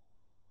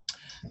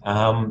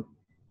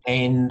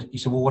 And you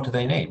say, well, what do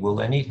they need? Well,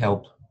 they need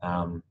help.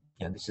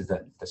 This is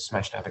the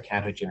smashed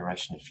avocado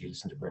generation, if you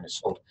listen to Bernard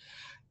Salt.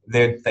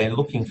 They're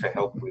looking for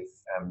help with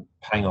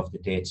paying off the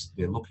debts.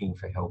 They're looking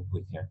for help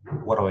with,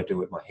 what do I do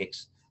with my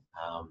HECS?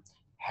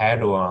 How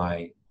do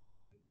I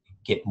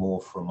get more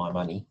from my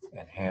money?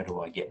 And how do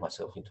I get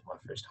myself into my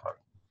first home?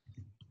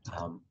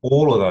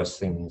 All of those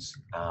things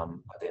are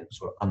then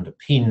sort of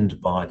underpinned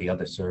by the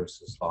other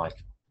services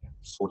like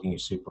sorting your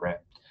super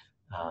app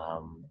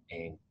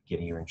and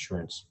getting your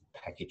insurance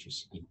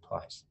packages in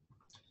place.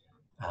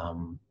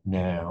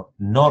 Now,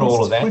 not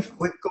all of that.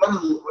 We've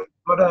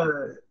got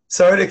a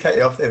sorry to cut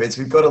you off there, Vince.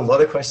 We've got a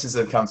lot of questions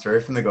that have come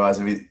through from the guys.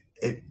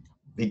 It'd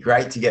be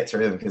great to get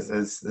through them because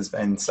there's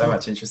been so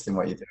much interest in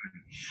what you're doing.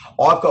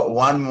 I've got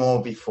one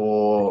more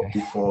before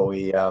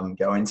we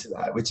go into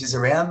that, which is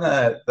around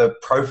the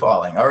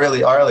profiling. I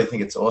really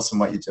think it's awesome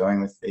what you're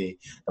doing with the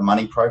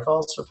money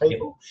profiles for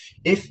people.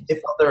 If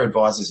other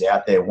advisors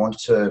out there want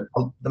to,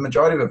 the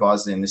majority of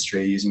advisors in the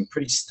industry are using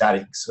pretty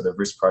static sort of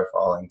risk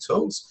profiling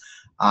tools.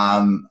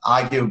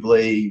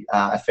 Arguably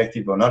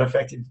effective or not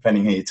effective,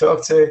 depending who you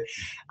talk to.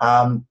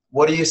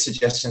 What are your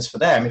suggestions for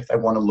them if they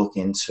want to look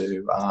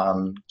into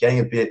getting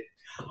a bit,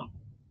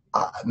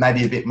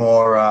 maybe a bit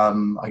more,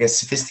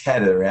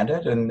 sophisticated around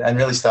it and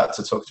really start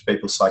to talk to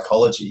people's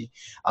psychology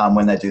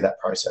when they do that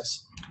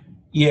process?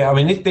 Yeah, I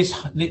mean,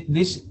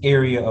 this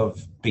area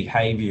of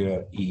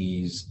behaviour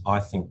is,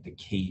 I think, the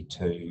key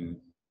to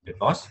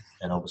advice,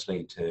 and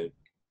obviously to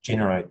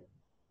generate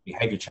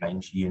behaviour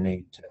change, you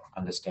need to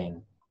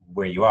understand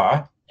where you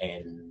are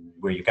and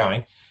where you're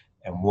going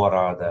and what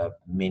are the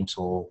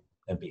mental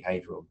and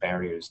behavioural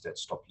barriers that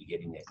stop you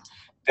getting there.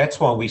 That's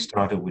why we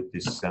started with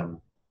this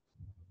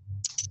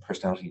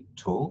personality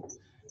tool.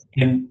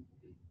 And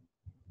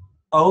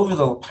over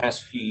the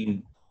past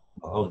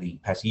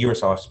year or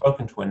so, I've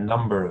spoken to a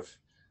number of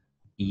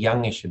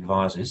youngish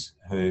advisors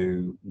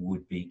who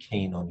would be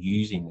keen on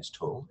using this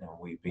tool, and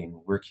we've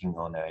been working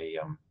on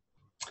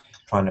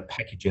trying to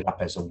package it up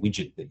as a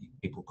widget that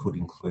people could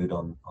include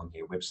on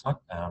their website.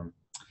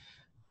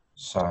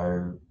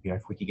 So,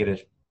 if we could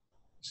get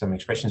some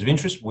expressions of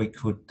interest, we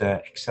could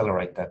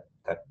accelerate that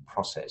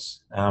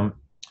process.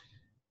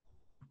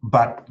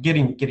 But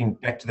getting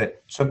back to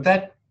that, so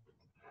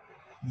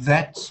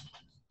that's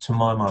to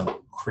my mind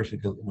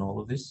critical in all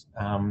of this.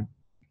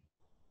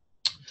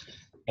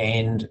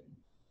 And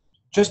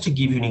just to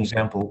give you an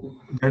example,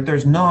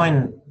 there's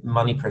 9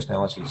 money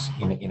personalities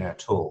in our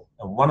tool,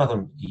 and one of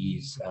them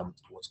is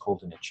what's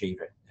called an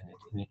achiever. And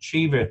an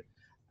achiever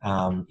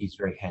is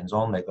very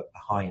hands-on. They've got a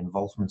high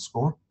involvement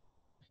score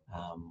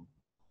on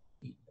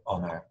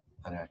our.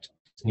 And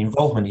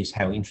involvement is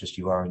how interested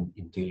you are in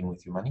dealing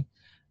with your money.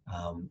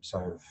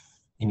 So if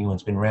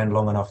anyone's been around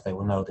long enough, they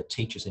will know that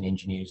teachers and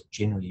engineers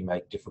generally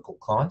make difficult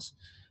clients.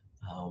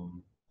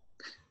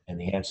 And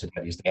the answer to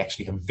that is they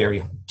actually have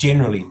very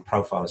generally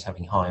profile as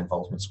having high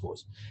involvement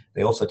scores.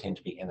 They also tend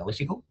to be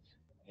analytical,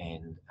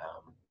 and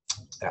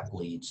that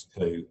leads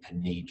to a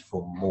need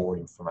for more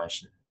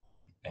information.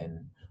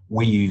 And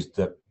we use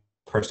the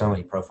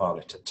personality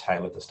profiler to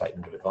tailor the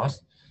statement of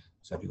advice.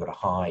 So if you've got a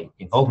high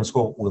involvement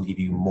score, we'll give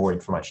you more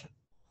information.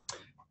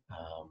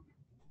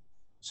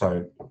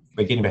 So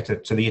we're getting back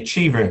to the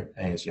achiever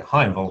as your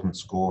high involvement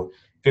score,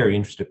 very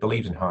interested,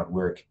 believes in hard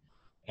work,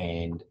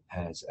 and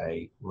has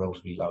a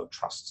relatively low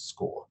trust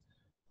score.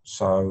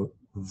 So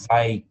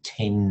they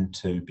tend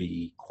to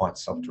be quite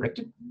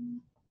self-directed.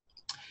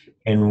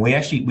 And we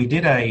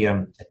did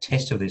a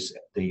test of this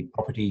at the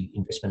Property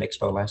Investment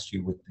Expo last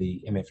year with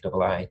the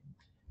MFAA,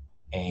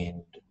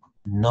 and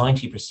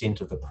 90%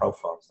 of the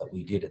profiles that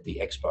we did at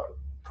the Expo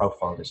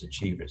profiled as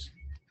achievers.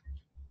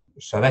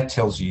 So that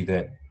tells you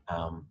that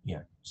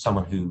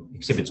someone who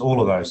exhibits all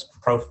of those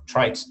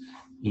traits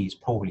is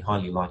probably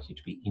highly likely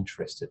to be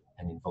interested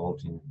and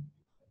involved in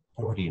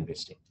property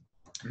investing.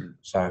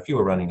 So if you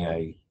were running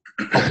a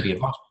property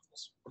advice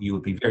business, you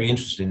would be very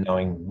interested in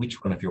knowing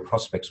which one of your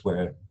prospects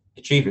were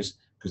achievers,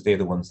 because they're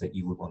the ones that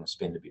you would want to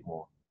spend a bit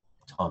more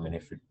time and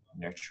effort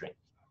nurturing.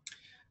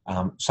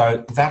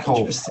 So that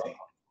whole,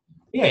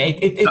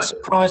 it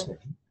surprised me.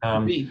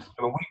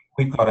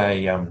 We've got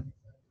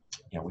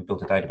we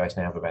built a database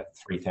now of about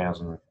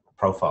 3,000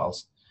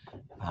 profiles,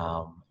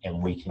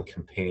 and we can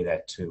compare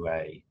that to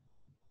a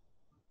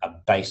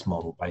base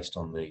model based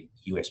on the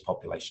US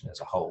population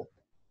as a whole.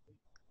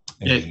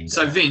 Yeah.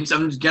 So Vince,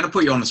 I'm going to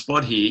put you on the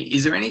spot here.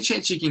 Is there any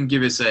chance you can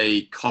give us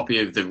a copy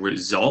of the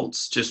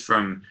results, just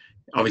from,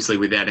 obviously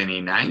without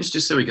any names,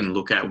 just so we can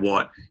look at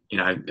what,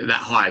 that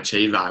high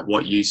achiever,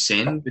 what you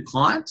send the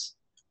clients?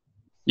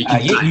 You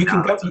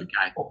can go. Okay.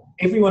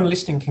 Everyone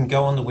listening can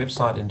go on the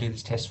website and do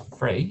this test for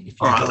free. If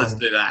you All right, let's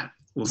do that.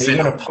 You're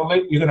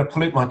going to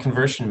pollute my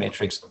conversion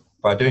metrics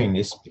by doing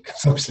this,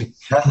 because obviously.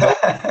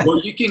 Well,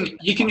 you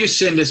can just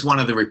send us one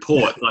of the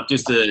reports, like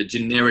just a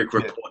generic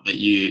report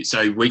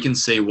so we can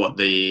see what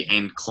the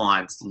end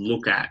clients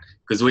look at,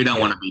 because we don't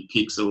want to be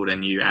pixeled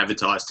and you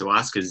advertise to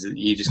us, because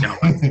you're just going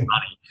to waste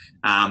money.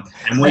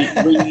 And we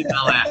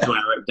email out to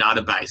our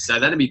database, so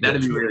that'd be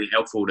really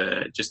helpful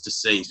to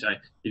see. So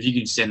if you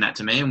could send that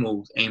to me, and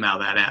we'll email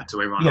that out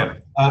to everyone. Yeah,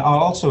 I'll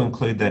also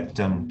include that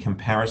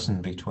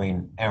comparison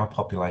between our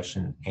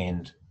population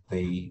and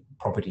the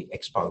Property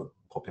Expo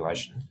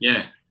population.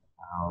 Yeah.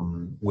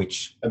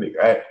 Which that'd be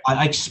great.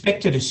 I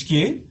expected a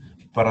skew,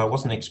 but I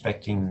wasn't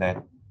expecting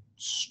that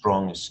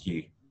strong a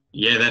skew.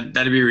 Yeah,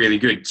 that'd be really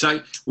good.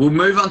 So we'll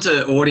move on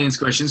to audience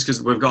questions,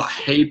 because we've got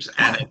heaps,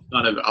 and it's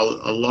kind of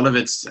a lot of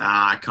it's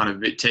kind of a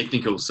bit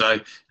technical. So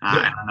and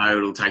I know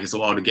it'll take us a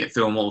while to get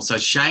through them all. So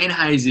Shane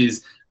Hayes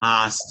is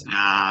asked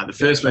the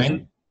first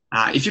question.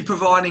 If you're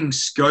providing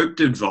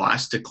scoped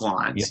advice to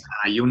clients,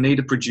 you'll need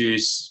to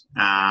produce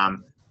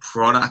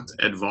product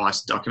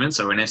advice documents,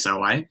 so an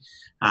SOA.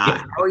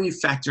 How are you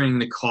factoring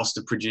the cost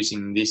of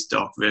producing this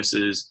doc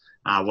versus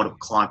what a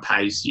client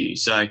pays you?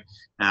 So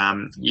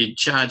you're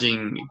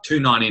charging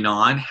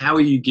 $299. How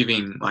are you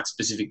giving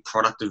specific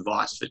product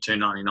advice for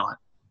 $299?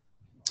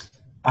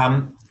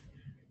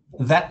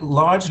 That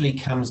largely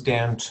comes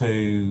down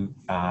to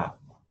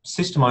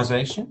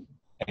systemization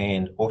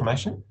and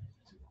automation.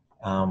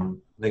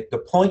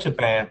 The point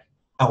about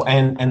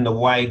and the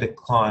way the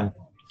client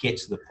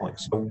gets to the point.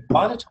 So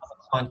by the time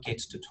the client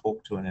gets to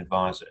talk to an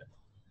advisor,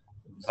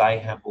 they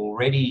have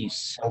already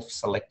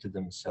self-selected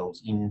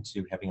themselves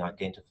into having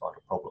identified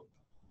a problem.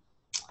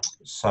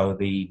 So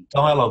the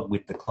dialogue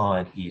with the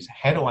client is,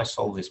 how do I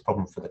solve this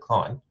problem for the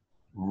client,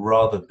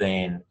 rather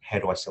than how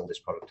do I sell this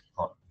product to the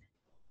client?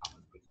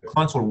 The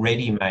client's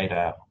already made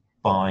a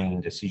buying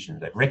decision.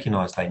 They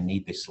recognize they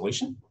need this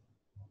solution,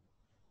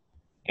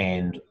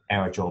 and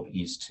our job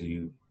is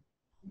to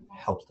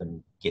help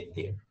them get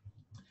there.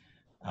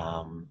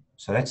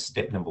 So that's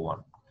step number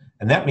one.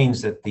 And that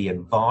means that the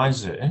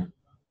advisor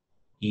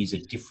is a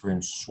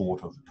different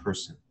sort of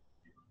person.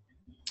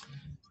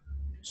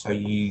 So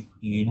you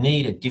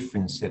need a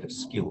different set of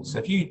skills. So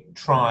if you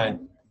try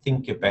and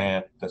think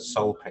about the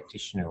sole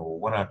practitioner or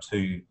one or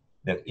two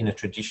that in a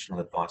traditional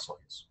advice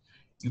office,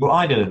 your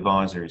ideal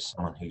advisor is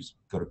someone who's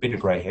got a bit of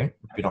grey hair,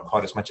 maybe not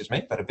quite as much as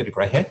me, but a bit of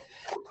grey hair,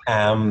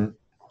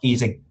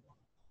 is a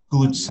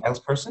good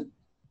salesperson,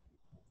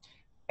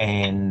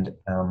 and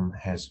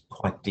has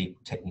quite deep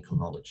technical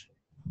knowledge.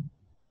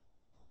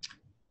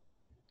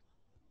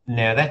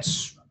 Now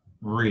that's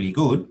really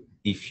good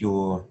if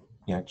you're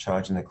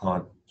charging the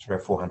client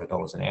 $300 or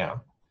 $400 an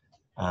hour,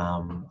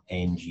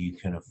 and you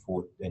can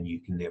afford, and you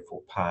can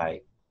therefore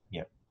pay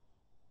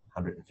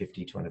 $150,000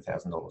 to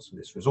 $200,000 for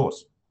this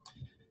resource.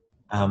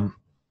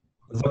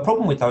 The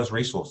problem with those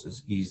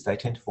resources is they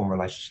tend to form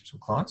relationships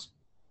with clients,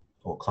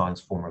 or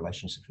clients form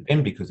relationships with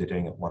them because they're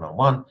doing it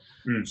one-on-one.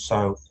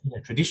 So in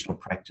a traditional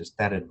practice,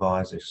 that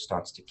advisor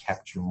starts to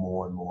capture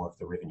more and more of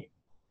the revenue.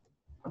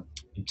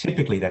 And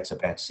typically that's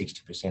about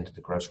 60% of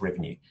the gross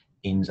revenue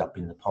ends up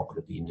in the pocket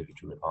of the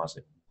individual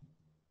advisor,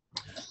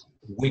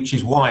 which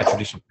is why a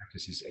traditional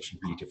practice is actually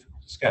really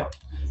difficult to scale.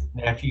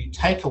 Now, if you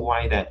take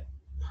away that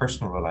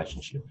personal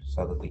relationship,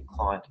 so that the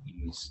client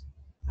is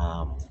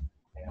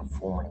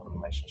forming a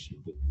relationship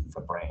with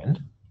the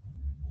brand,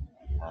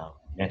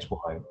 that's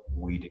why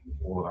we do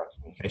all of our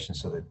communication,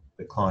 so that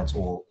the clients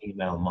all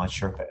email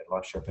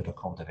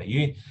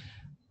mysherpa@lifesherpa.com.au.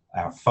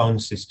 Our phone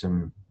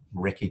system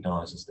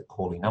recognizes the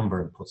calling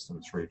number and puts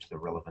them through to the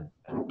relevant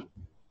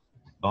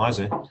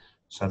advisor,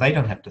 So they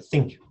don't have to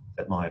think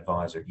that my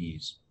advisor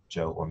is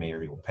Joe or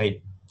Mary or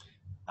Pete.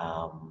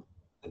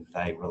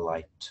 They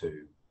relate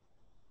to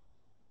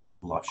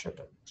Life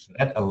Sherpa. So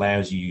that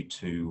allows you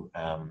to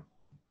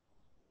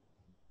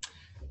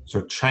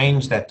sort of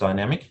change that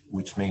dynamic,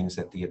 which means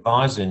that the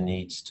advisor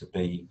needs to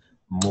be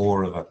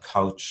more of a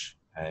coach,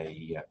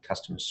 a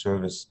customer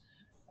service,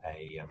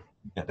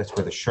 that's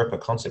where the Sherpa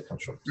concept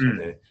comes from.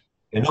 So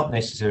they're not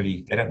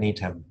necessarily, they don't need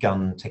to have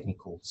gun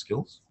technical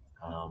skills.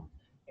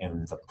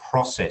 And the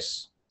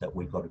process that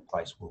we've got in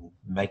place will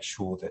make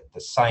sure that the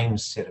same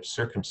set of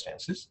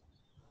circumstances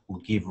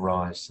will give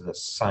rise to the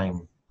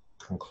same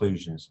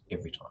conclusions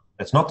every time.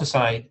 That's not to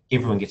say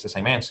everyone gets the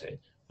same answer,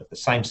 but the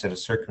same set of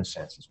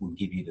circumstances will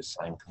give you the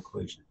same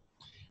conclusion.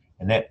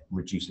 And that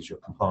reduces your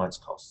compliance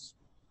costs.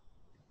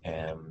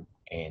 And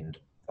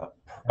the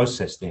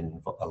process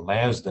then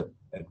allows the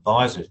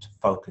advisor to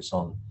focus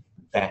on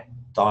that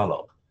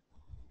dialogue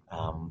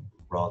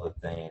rather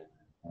than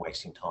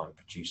wasting time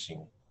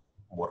producing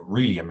what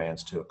really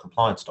amounts to a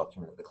compliance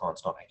document that the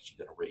client's not actually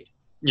going to read.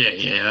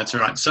 Yeah, that's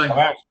right. So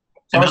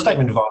our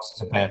statement of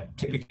advice is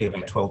typically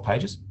about 12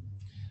 pages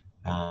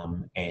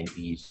and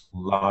is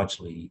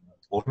largely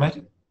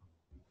automated.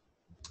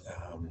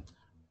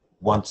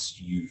 Once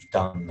you've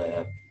done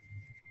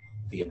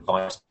the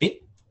advice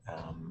bit,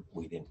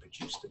 we then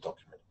produce the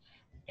document.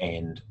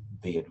 And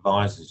the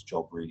advisor's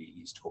job really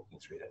is talking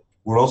through that.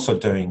 We're also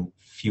doing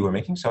fewer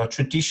meetings. So a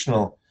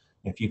traditional,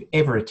 if you've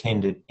ever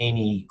attended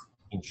any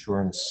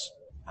insurance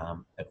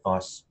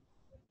advice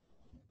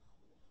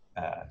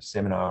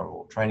seminar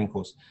or training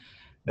course,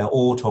 they'll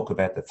all talk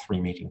about the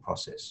 3-meeting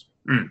process.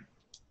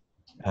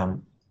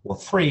 Well,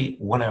 3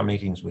 1-hour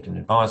meetings with an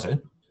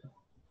advisor,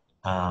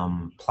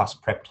 plus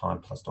prep time,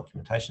 plus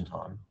documentation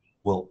time.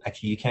 Well,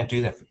 actually, you can't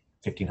do that for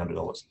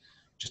 $1,500. It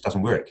just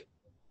doesn't work.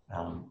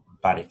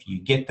 But if you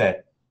get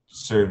that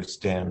service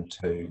down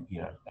to,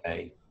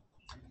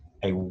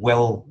 a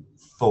well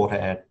thought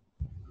out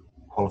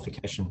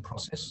qualification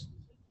process,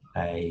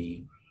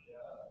 a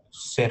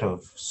set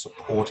of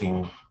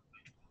supporting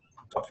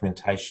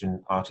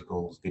documentation,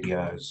 articles,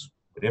 videos,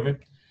 whatever,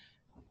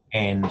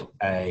 and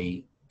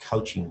a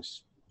coaching,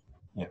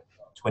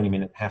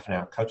 20-minute,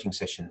 half-an-hour coaching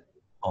session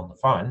on the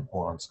phone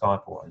or on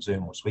Skype or on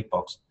Zoom or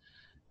Sweetbox,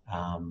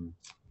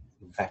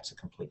 that's a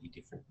completely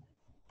different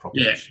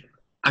proposition. Yeah.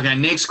 Okay,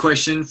 next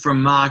question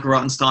from Mark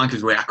Rottenstein,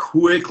 because we are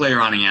quickly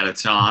running out of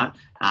time.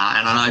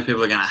 And I know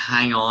people are going to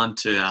hang on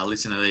to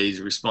listen to these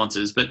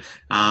responses, but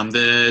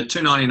the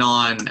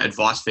 $2.99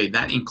 advice fee,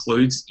 that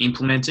includes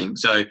implementing.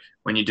 So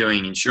when you're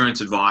doing insurance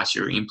advice,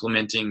 you're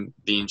implementing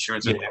the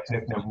insurance advice.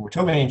 When we're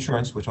talking about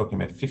insurance, we're talking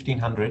about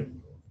 $1,500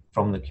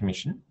 from the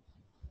commission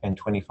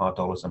and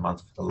 $25 a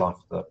month for the life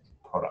of the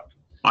product.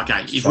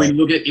 Okay, if we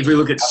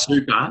look at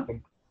super,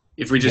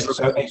 if we just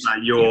look at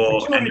your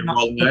rolling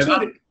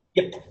over.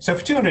 Yep. So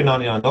for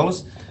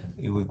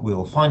 $299,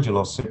 we'll find your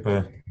lost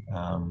super,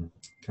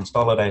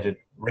 consolidated,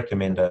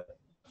 recommender,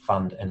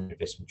 fund, and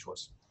investment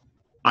choice.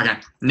 Okay.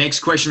 Next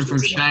question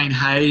from Shane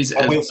Hayes.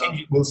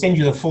 We'll send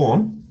you the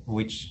form,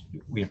 which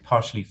we have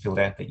partially filled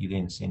out, that you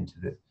then send to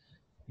the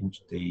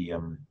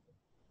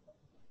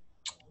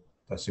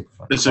super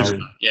fund. The super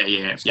fund.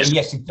 Yeah. So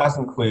yes, it does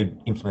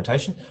include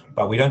implementation,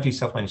 but we don't do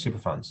self-managed super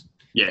funds.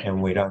 Yeah.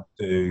 And we don't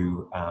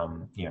do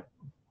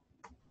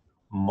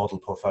model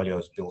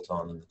portfolios built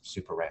on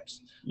super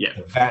wraps. Yeah.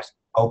 The vast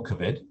bulk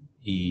of it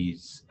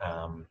is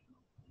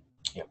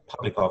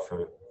public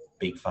offer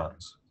big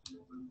funds.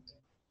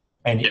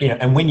 And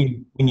and when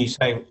you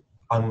say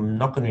I'm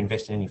not going to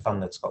invest in any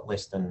fund that's got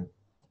less than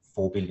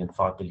 $4 billion,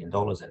 $5 billion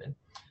in it,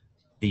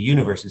 the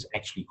universe is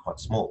actually quite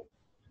small.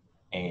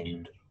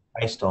 And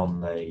based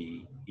on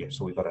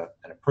so we've got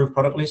an approved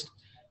product list,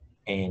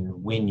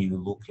 and when you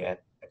look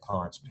at the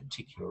client's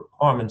particular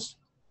requirements,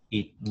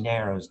 it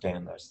narrows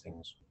down those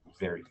things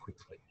very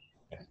quickly.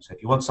 So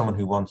if you want someone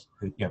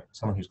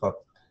someone who's got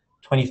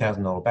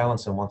 $20,000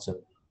 balance and wants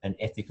an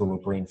ethical or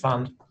green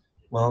fund,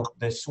 well,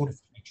 there's sort of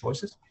 3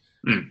 choices.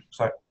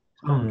 So it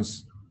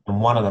comes,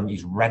 and one of them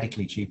is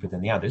radically cheaper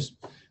than the others.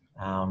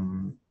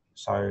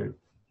 So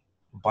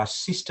by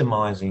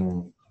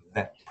systemizing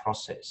that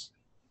process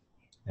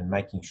and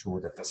making sure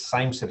that the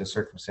same set of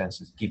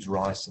circumstances gives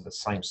rise to the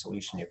same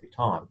solution every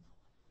time,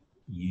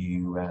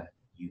 you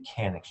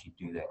can actually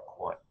do that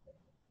quite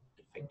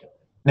effectively.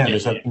 Now,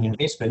 there's an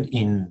investment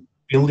in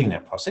building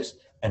that process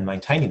and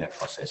maintaining that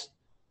process,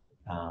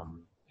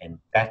 and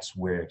that's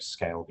where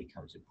scale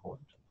becomes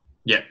important.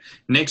 Yeah.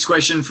 Next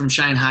question from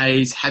Shane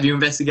Hayes. Have you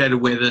investigated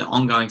whether your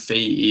ongoing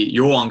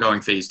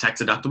fee is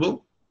tax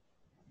deductible?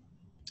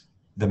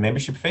 The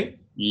membership fee?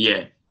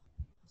 Yeah.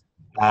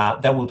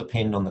 That will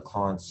depend on the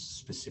client's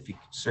specific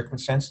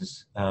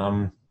circumstances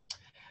and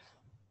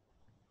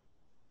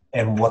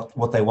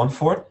what they want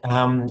for it.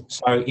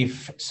 So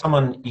if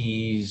someone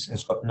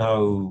has got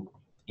no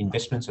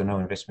investments or no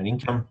investment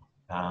income,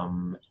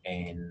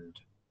 and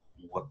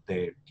what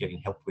they're getting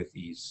help with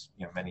is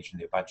managing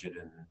their budget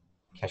and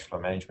cash flow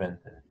management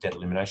and debt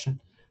elimination,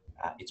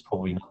 it's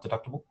probably not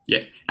deductible.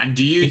 Yeah. And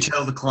do you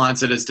tell the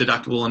clients that it's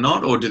deductible or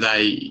not, or do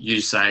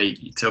you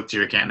talk to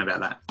your accountant about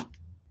that?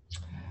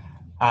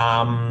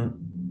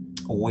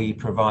 We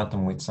provide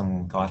them with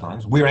some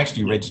guidelines. We're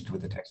actually registered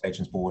with the Tax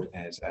Agents Board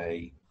as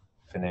a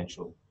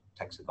financial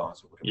tax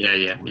advisor.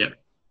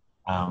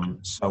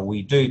 So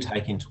we do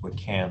take into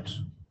account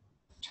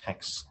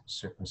tax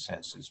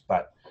circumstances,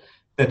 but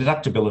the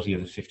deductibility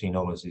of the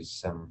 $15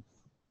 is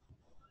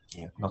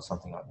not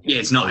something I can get. Yeah,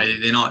 it's not.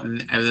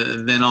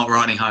 They're not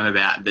writing home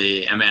about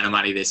the amount of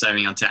money they're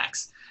saving on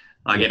tax.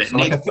 I get it. So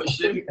like a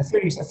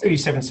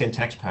 37-cent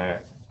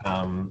taxpayer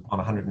on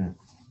 $150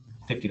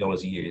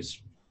 a year is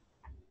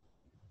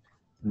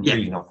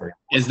really not very much.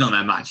 It's not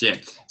that much, yeah.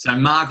 So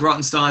Mark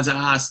Rottenstein's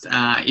asked,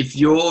 if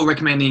you're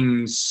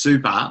recommending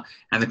super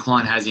and the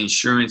client has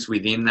insurance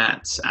within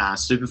that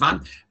super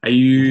fund, are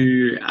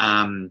you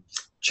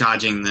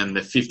charging them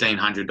the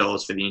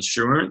 $1,500 for the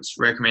insurance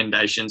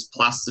recommendations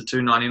plus the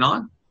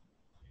 $299?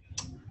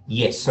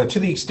 Yes. So to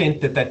the extent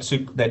that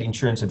that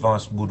insurance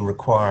advice would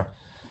require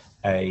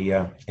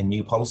a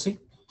new policy.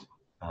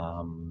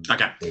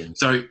 Okay.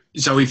 So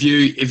if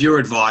your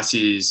advice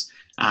is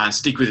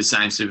stick with the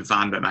same super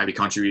fund but maybe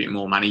contribute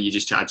more money, you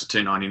just charge the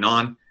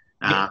 $299.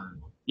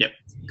 Yep,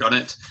 got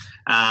it.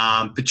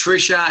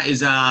 Patricia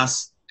is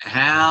asked,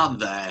 how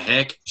the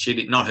heck,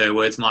 not her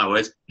words, my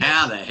words,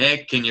 how the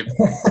heck can you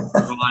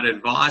provide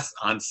advice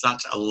on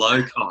such a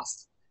low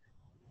cost?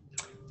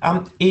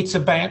 It's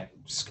about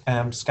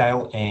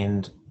scale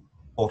and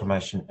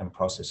automation and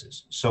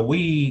processes. So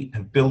we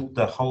have built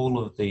the whole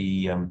of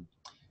the,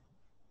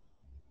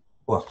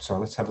 let's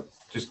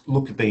just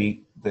look at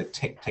the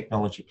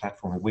technology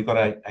platform. We've got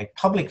a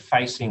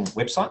public-facing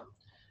website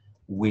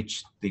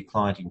which the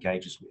client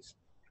engages with,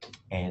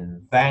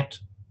 and that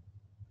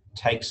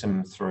takes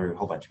them through a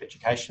whole bunch of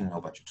education, a whole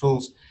bunch of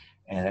tools,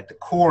 and at the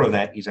core of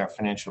that is our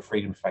Financial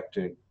Freedom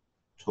Factor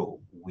tool,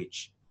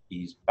 which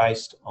is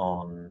based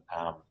on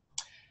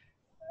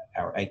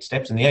our 8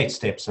 steps. And the 8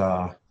 steps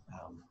are,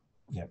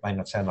 may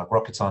not sound like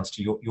rocket science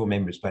to your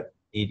members, but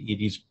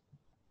it is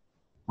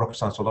rocket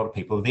science to a lot of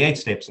people. The 8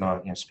 steps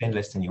are, spend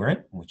less than you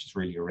earn, which is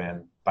really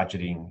around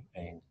budgeting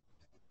and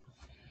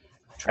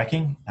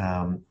tracking,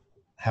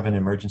 have an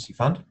emergency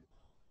fund,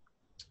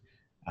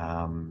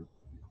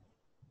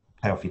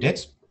 pay off your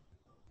debts,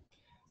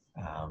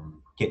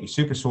 get your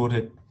super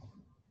sorted,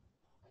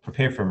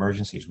 prepare for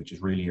emergencies, which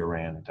is really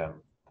around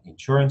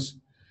insurance,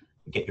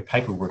 get your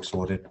paperwork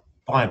sorted,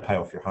 buy and pay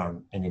off your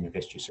home, and then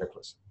invest your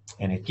surplus.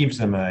 And it gives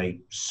them a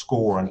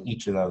score on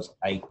each of those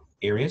 8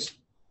 areas,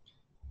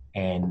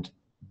 and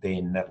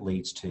then that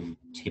leads to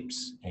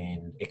tips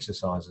and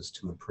exercises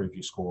to improve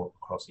your score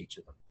across each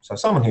of them. So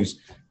someone who's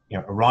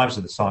arrives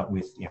at the site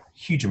with a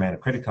huge amount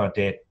of credit card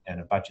debt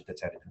and a budget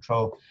that's out of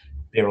control,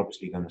 they're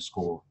obviously going to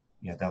score.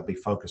 They'll be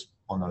focused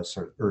on those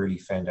sort of early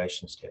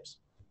foundation steps.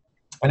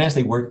 And as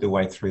they work their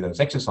way through those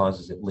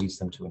exercises, it leads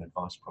them to an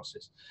advice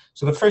process.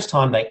 So the first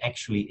time they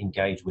actually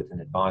engage with an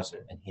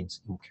advisor and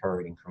hence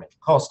incur an incremental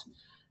cost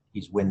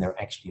is when they're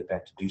actually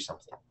about to do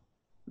something.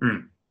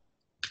 Mm.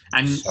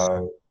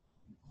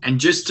 And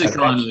just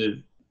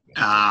to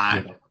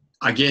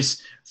I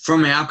guess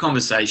from our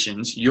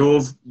conversations,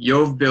 you've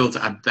built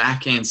a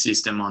back-end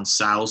system on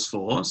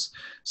Salesforce.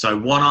 So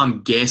what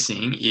I'm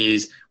guessing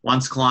is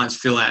once clients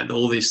fill out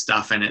all this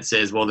stuff and it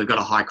says, well, they've got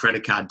a high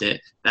credit card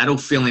debt, that'll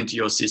fill into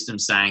your system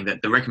saying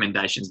that the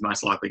recommendation is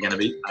most likely going to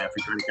be pay off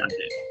your credit card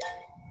debt.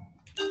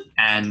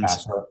 And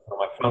sorry,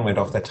 my phone went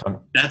off that time.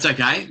 That's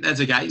okay. That's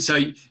okay.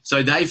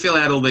 So they fill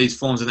out all these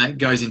forms and that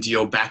goes into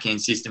your back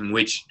end system,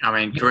 which,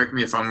 correct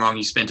me if I'm wrong,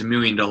 you spent $1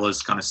 million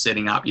kind of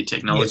setting up your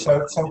technology.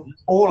 Yeah, so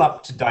all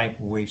up to date,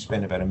 we've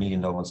spent about $1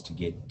 million to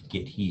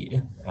get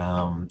here.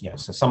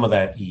 So some of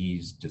that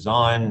is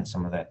design,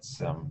 some of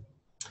that's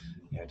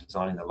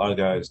designing the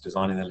logos,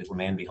 designing the little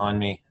man behind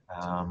me,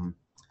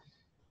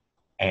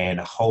 and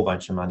a whole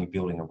bunch of money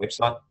building a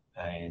website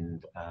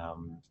and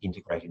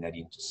integrating that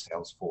into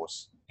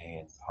Salesforce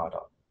and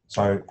Pardot.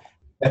 So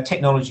that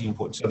technology is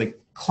important. So the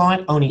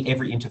client only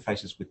ever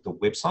interfaces with the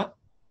website,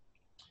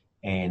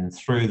 and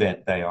through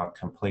that they are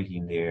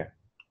completing their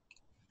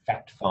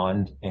fact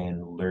find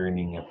and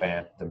learning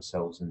about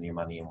themselves and their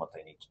money and what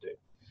they need to do.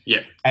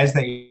 Yeah. As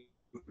they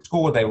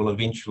score, they will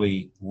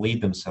eventually lead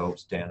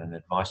themselves down an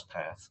advice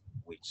path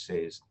which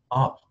says,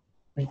 I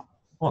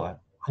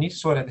need to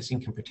sort out this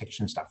income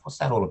protection stuff. What's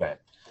that all about?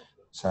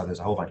 So there's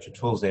a whole bunch of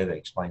tools there that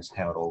explains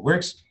how it all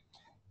works.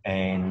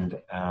 And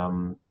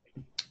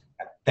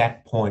at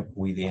that point,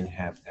 we then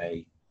have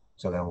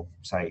so they'll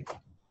say,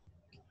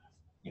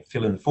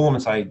 fill in the form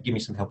and say, give me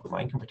some help with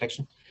my income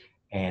protection.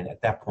 And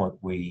at that point,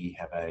 we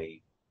have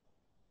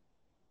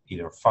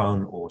either a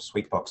phone or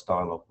sweetbox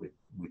dialogue with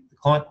the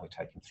client. We're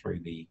taking through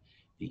the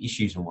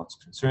issues and what's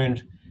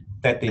concerned.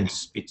 That then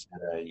spits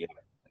out a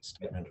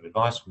statement of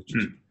advice, which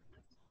is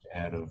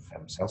out of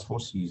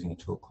Salesforce using a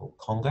tool called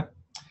Conga.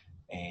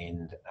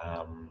 And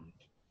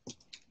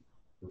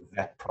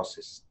that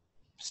process,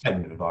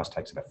 statement of advice,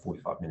 takes about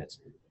 45 minutes.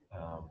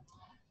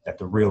 That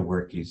the real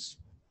work is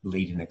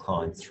leading the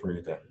client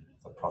through the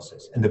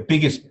process. And the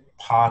biggest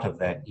part of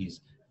that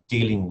is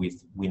dealing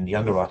with when the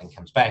underwriting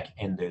comes back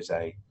and there's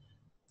a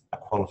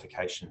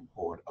qualification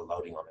or a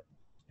loading on it.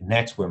 And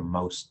that's where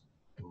most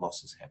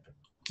losses happen.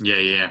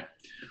 Yeah.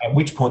 At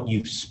which point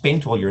you've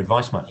spent all your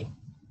advice money.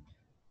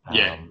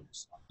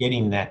 So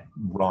getting that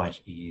right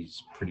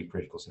is pretty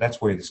critical. So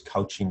that's where this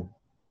coaching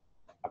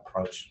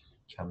approach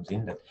comes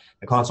in. That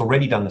the client's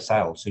already done the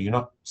sale, so you're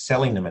not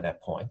selling them at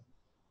that point.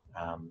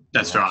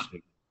 That's right.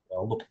 Actually,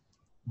 well, look,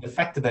 the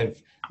fact that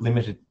they've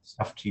limited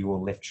stuff to your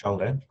left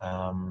shoulder,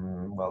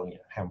 well, you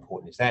know, how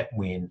important is that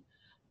when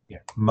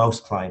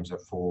most claims are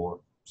for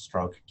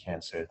stroke,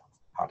 cancer,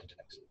 heart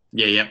attacks?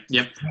 Yep.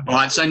 All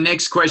right, so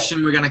next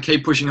question, we're going to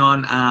keep pushing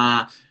on,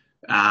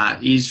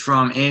 is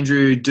from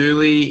Andrew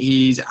Dooley.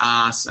 He's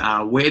asked,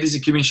 where does the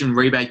commission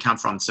rebate come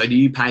from? So do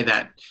you pay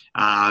that,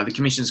 the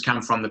commissions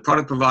come from the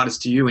product providers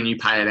to you and you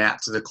pay it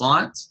out to the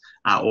clients,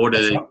 or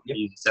do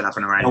you set up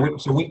an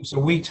arrangement? So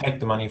we take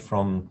the money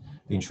from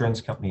the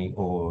insurance company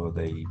or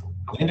the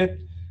lender.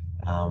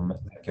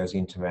 That goes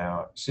into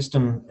our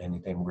system and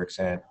it then works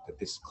out that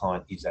this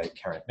client is a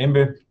current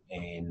member,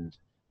 and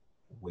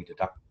we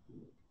deduct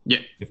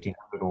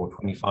 1,500 or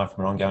 25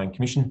 from an ongoing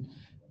commission,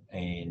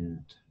 and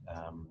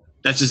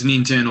that's just an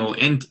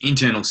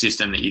internal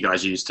system that you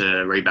guys use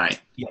to rebate.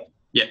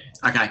 Yeah.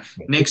 Okay.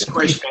 Next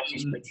question.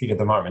 It's a spreadsheet at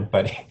the moment,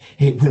 but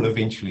it will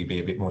eventually be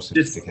a bit more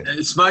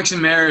sophisticated. Smokes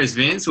and mirrors,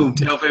 Vince. We'll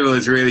tell people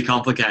it's really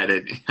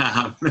complicated.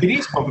 It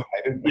is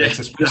complicated, but it's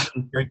a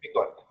spreadsheet, very big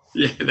one.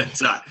 Yeah,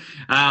 that's right.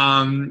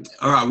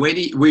 All right.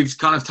 We've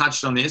kind of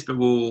touched on this, but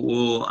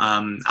we'll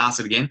ask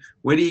it again.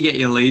 Where do you get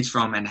your leads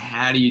from, and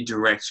how do you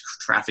direct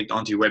traffic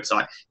onto your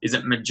website? Is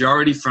it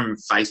majority from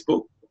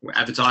Facebook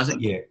advertising?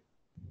 Yeah.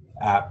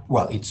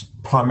 Well, it's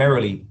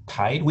primarily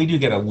paid. We do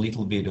get a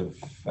little bit of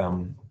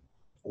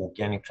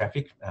organic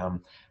traffic.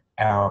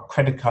 Our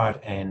credit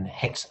card and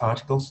HEX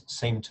articles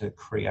seem to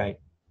create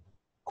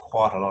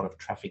quite a lot of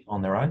traffic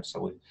on their own.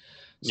 So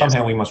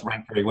somehow we must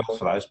rank very well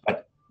for those.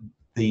 But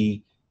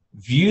the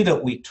view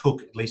that we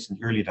took, at least in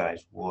the early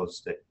days,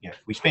 was that if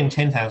we spend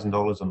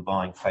 $10,000 on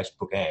buying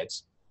Facebook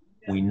ads,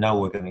 we know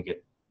we're going to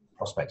get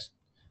prospects.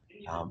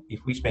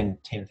 If we spend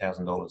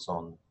 $10,000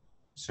 on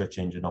search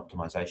engine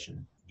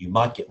optimization, you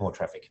might get more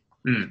traffic.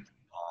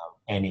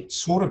 And it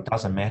sort of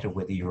doesn't matter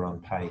whether you're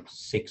on page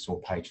 6 or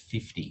page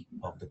 50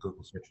 of the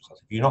Google search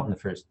results. If you're not in the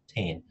first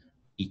 10,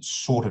 it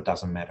sort of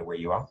doesn't matter where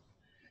you are.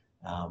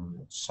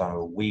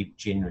 So we've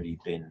generally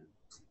been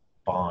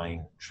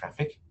buying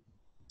traffic.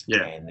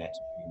 And that's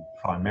been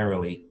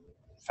primarily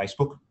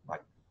Facebook.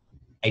 Like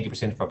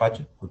 80% of our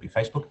budget would be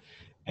Facebook,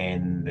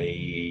 and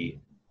the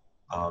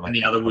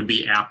other would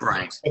be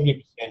Outbrain.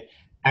 70%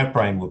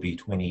 Outbrain would be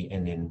 20%,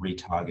 and then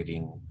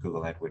retargeting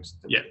Google AdWords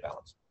the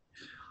balance.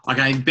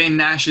 Okay, Ben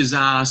Nash has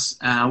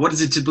asked, what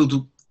is a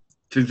typical?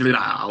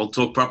 I'll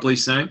talk properly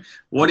soon.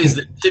 What is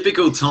the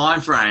typical time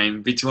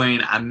frame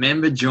between a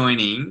member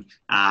joining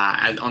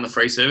on the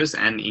free service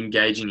and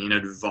engaging in an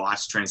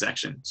advice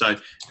transaction? So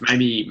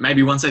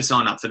maybe once they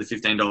sign up for the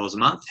 $15 a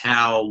month,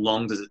 how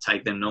long does it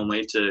take them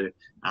normally to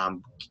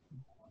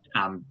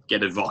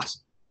get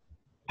advice?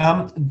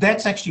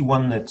 That's actually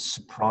one that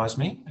surprised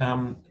me.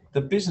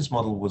 The business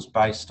model was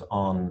based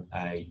on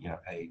a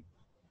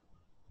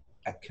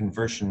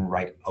conversion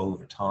rate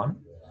over time.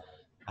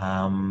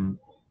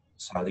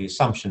 So the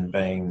assumption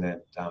being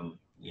that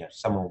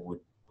someone would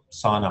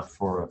sign up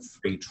for a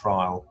free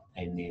trial,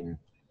 and then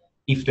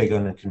if they're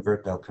going to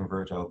convert, they'll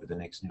convert over the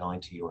next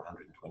 90 or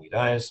 120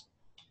 days,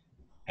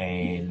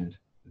 and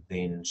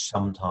then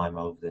sometime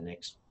over the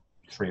next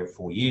 3 or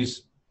 4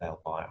 years,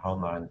 they'll buy a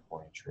home loan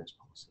or insurance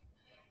policy.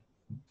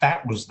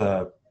 That was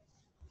the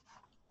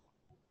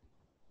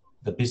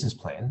business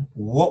plan.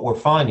 What we're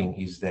finding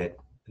is that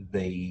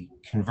the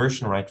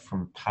conversion rate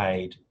from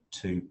paid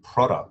to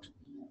product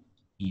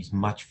is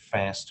much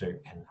faster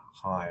and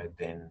higher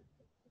than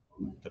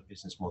the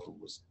business model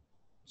was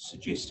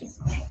suggesting.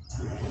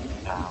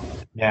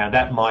 Now,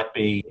 that might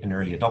be an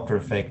early adopter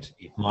effect.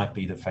 It might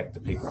be the fact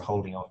that people are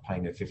holding off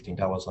paying their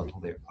 $15 until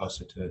they're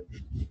closer to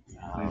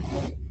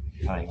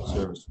paying the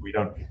service. We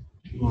don't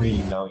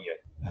really know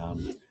yet.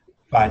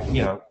 But,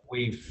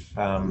 we've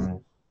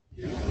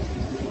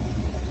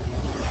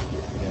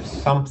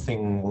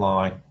something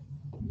like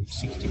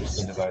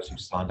 60% of those who've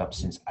signed up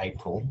since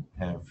April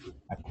have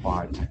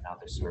acquired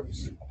another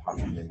service apart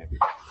from their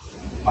membership.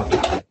 I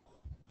think it's a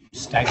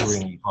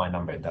staggeringly high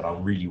number that I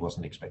really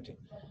wasn't expecting.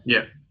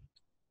 Yeah.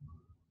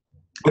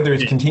 Whether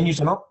it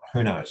continues or not,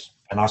 who knows?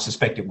 And I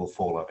suspect it will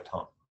fall over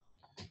time.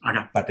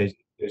 Okay. But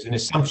there's an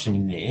assumption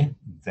in there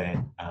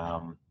that,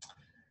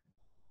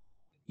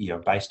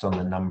 based on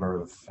the number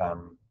of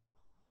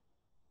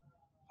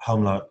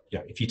home loan,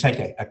 if you take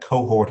a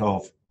cohort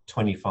of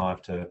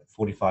 25 to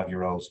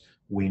 45-year-olds,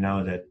 we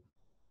know that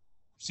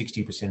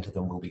 60% of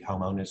them will be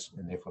homeowners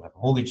and therefore have a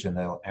mortgage, and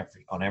on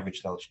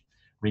average they'll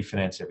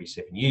refinance every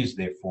 7 years.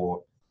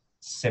 Therefore,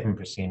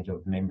 7%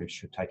 of members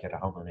should take out a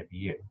home loan every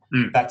year.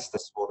 That's the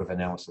sort of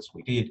analysis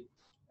we did,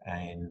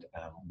 and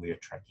we're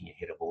tracking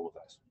ahead of all of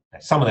those. Now,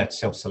 some of that's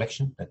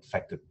self-selection, the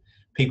fact that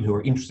people who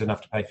are interested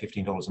enough to pay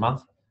 $15 a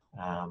month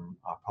are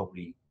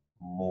probably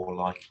more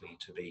likely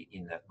to be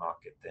in that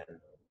market than.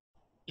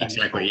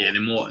 Exactly. Yeah,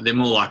 they're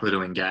more likely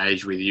to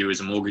engage with you as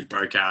a mortgage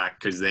broker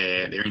because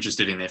they're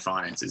interested in their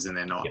finances and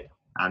they're not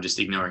just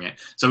ignoring it.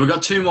 So we've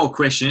got two more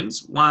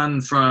questions.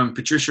 One from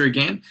Patricia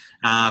again.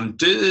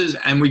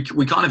 And we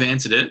kind of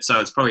answered it, so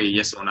it's probably a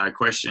yes or no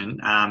question.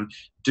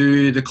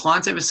 Do the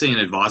clients ever see an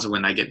advisor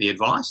when they get the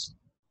advice?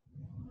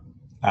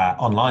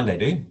 Online they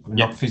do,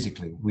 not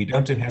physically. We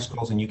don't do house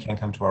calls and you can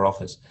come to our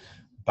office,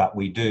 but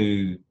we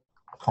do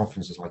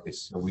conferences like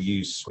this. So we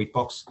use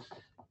Sweetbox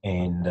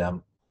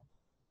and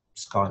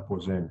Skype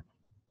or Zoom.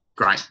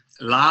 Great.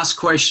 Last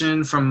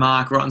question from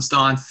Mark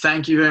Rottenstein.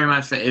 Thank you very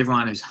much for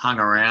everyone who's hung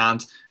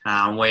around.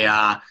 We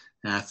are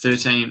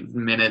 13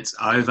 minutes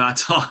over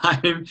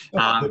time,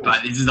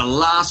 but this is the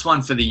last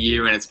one for the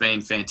year and it's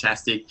been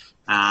fantastic.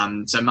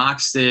 So Mark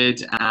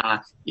said,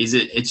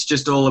 it's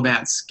just all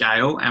about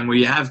scale, and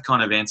we have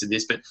kind of answered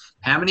this, but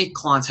how many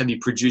clients have you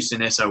produced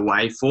an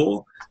SOA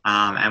for,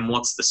 and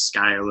what's the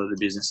scale of the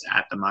business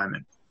at the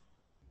moment?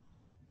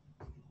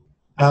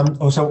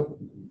 Also,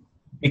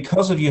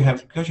 because you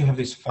have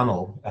this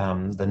funnel,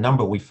 the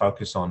number we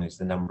focus on is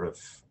the number of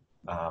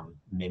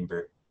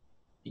member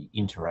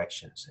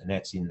interactions, and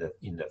that's in the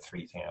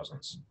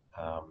 3,000s.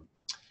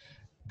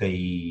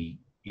 The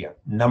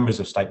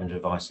numbers of statement of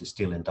advice is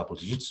still in double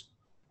digits,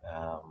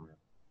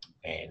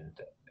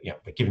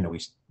 but given that we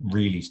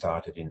really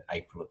started in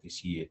April of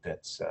this year,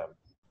 that's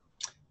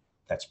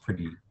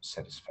pretty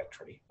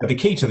satisfactory. But the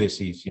key to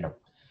this is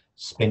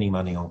spending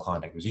money on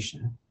client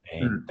acquisition,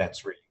 and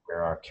that's really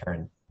where our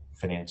current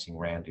financing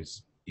round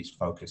is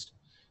focused.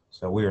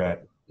 So we're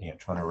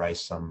trying to raise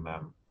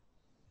some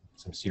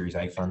Series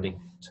A funding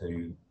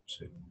to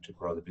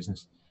grow the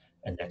business,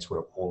 and that's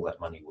where all that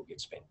money will get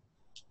spent.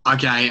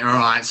 Okay, all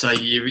right. So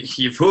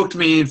you've hooked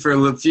me in for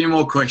a few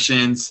more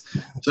questions.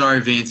 Sorry,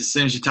 Vince. As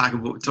soon as you talk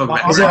about, I'm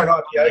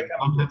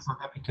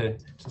happy to.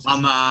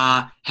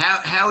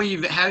 How are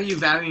you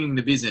valuing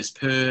the business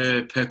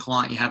per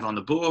client you have on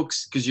the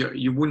books? Because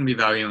you wouldn't be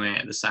valuing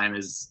it the same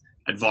as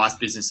advice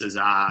businesses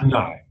are.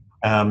 No.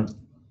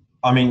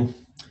 I mean,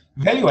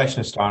 valuation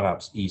of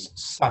startups is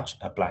such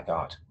a black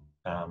art.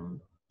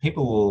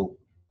 People will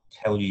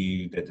tell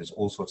you that there's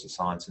all sorts of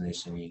science in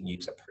this, and you can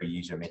use a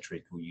per-user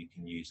metric, or you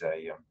can use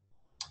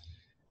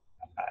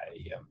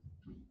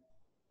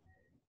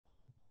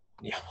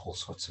all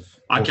sorts of.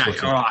 Okay,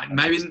 all right.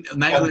 Maybe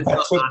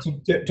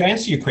to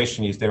answer your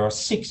question, is there are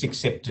 6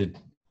 accepted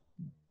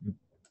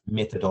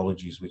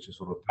methodologies which are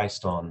sort of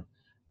based on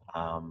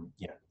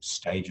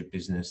stage of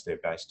business. They're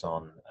based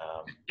on.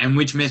 And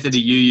which method are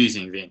you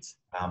using, Vince?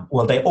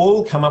 Well, they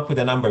all come up with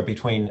a number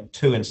between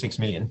 2 and 6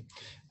 million.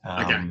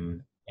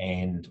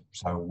 And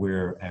so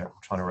we're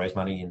trying to raise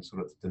money in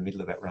sort of the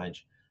middle of that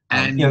range.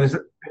 And there's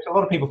a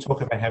lot of people talk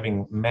about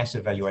having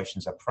massive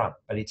valuations up front,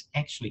 but it's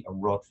actually a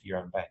rod for your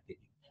own back.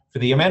 For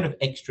the amount of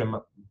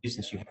extra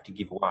business you have to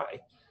give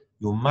away,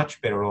 you're much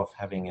better off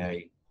having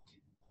a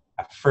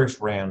first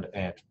round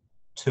at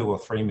 2 or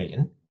 3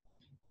 million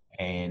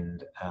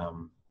and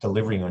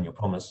delivering on your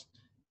promise,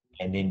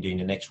 and then doing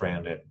the next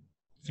round at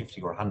 50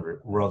 or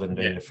 100, rather than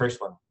doing the first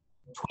one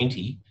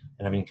 20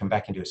 and having to come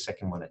back and do a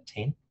second one at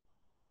 10.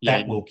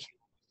 That will kill.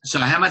 So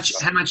how much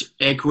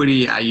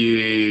equity are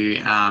you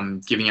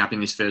giving up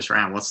in this first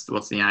round? What's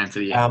the aim for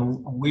the year?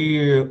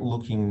 We're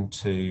looking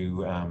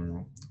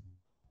to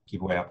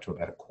give away up to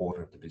about a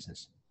quarter of the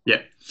business.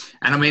 Yeah,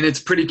 and I mean it's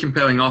pretty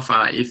compelling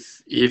offer.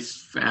 If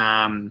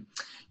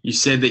you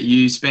said that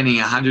you're spending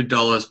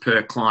 $100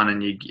 per client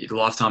and you get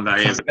lifetime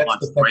value as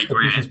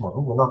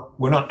 $3,000.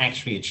 We're not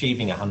actually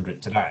achieving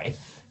 100 today,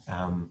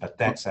 but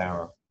that's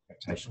our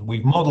expectation.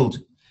 We've modelled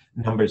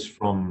numbers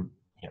from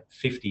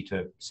 50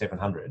 to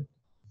 700,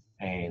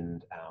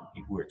 and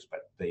it works.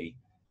 But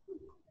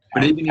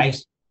our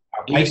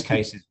base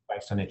case is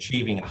based on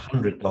achieving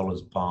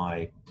 $100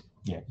 by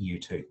year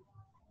 2.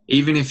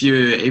 Even if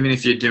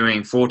you're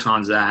doing 4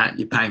 times that,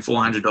 you're paying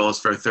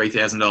 $400 for a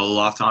 $3,000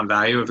 lifetime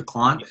value of a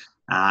client,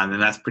 and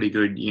that's pretty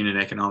good unit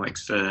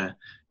economics for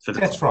the.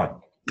 That's client.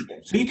 Right.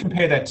 So you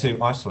compare that to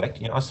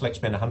iSelect. iSelect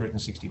spend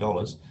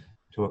 $160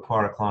 to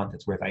acquire a client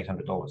that's worth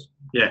 $800.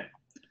 Yeah.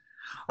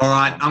 All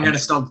right, I'm going to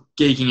stop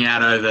geeking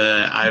out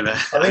over. I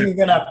think you're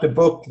going to have to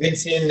book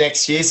Vince in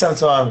next year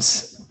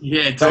sometimes.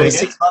 Yeah, maybe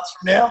 6 months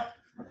from now.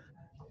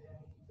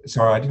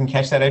 Sorry, I didn't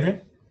catch that,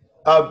 Adrian.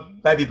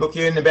 Maybe book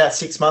you in about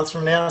 6 months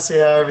from now. See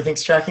how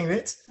everything's tracking,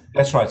 Vince.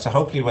 That's right. So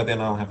hopefully by then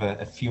I'll have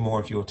a few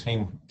more of your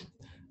team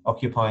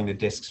occupying the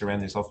desks around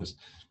this office.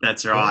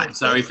 That's right.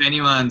 So if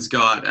anyone's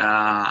got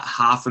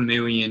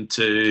 $500,000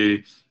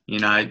 to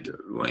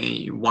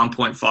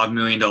 $1.5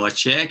 million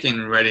check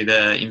and ready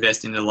to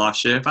invest in the Life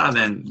Sherpa,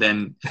 then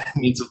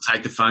Vince will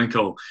take the phone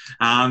call.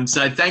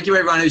 So thank you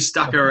everyone who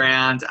stuck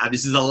around.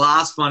 This is the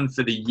last one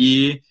for the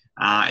year.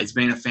 It's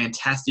been a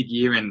fantastic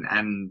year,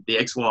 and the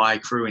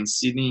XY crew in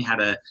Sydney had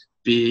a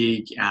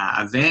big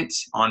event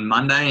on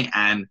Monday,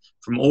 and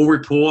from all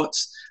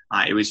reports,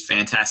 it was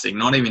fantastic.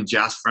 Not even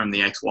just from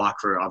the XY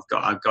crew.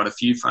 I've got a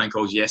few phone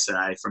calls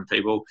yesterday from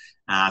people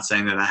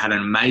saying that they had an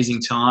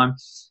amazing time.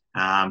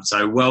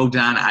 So well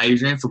done,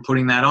 Adrian, for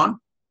putting that on.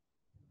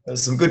 It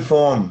was some good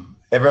form.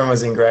 Everyone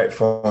was in great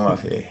form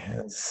up here.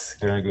 It's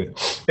Very good.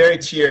 very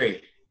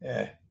cheery.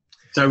 Yeah.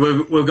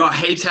 So we've got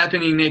heaps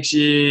happening next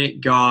year,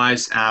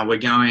 guys. We're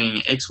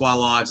going XY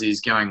Lives is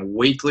going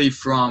weekly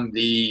from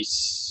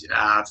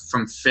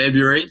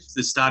February,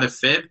 the start of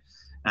Feb.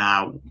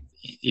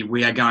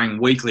 We are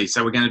going weekly,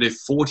 so we're going to do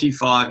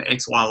 45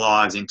 XY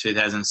Lives in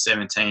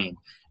 2017,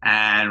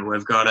 and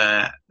we've got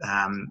a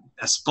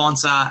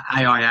sponsor,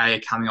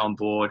 AIA, coming on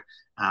board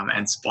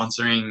and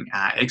sponsoring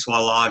XY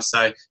Lives.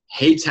 So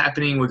heaps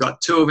happening. We've got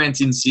 2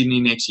 events in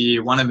Sydney next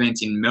year, 1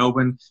 event in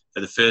Melbourne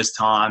for the first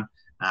time.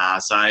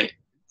 So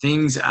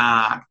things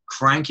are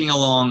cranking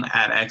along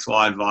at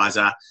XY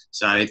Advisor.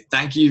 So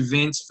thank you,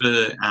 Vince,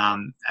 for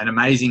an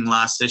amazing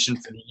last session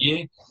for the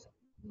year.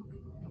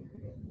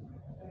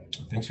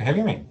 Thanks for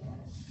having me.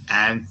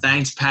 And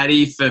thanks,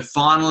 Paddy, for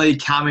finally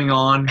coming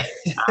on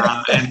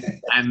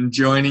and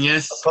joining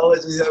us.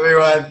 Apologies,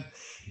 everyone.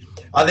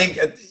 I think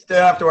you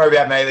don't have to worry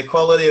about me. The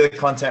quality of the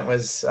content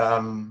was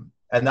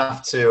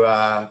enough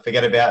to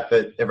forget about,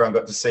 but everyone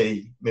got to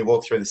see me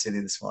walk through the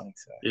city this morning.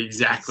 So.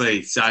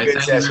 Exactly. So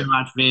thank you very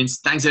much, Vince.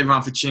 Thanks,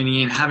 everyone, for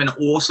tuning in. Have an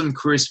awesome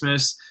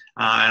Christmas,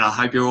 and I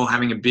hope you're all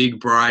having a big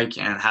break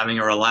and having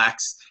a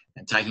relax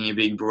and taking a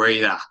big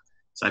breather.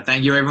 So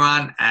thank you,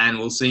 everyone, and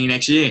we'll see you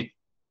next year.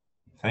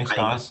 Thanks,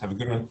 guys. Have a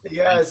good one. See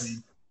you guys.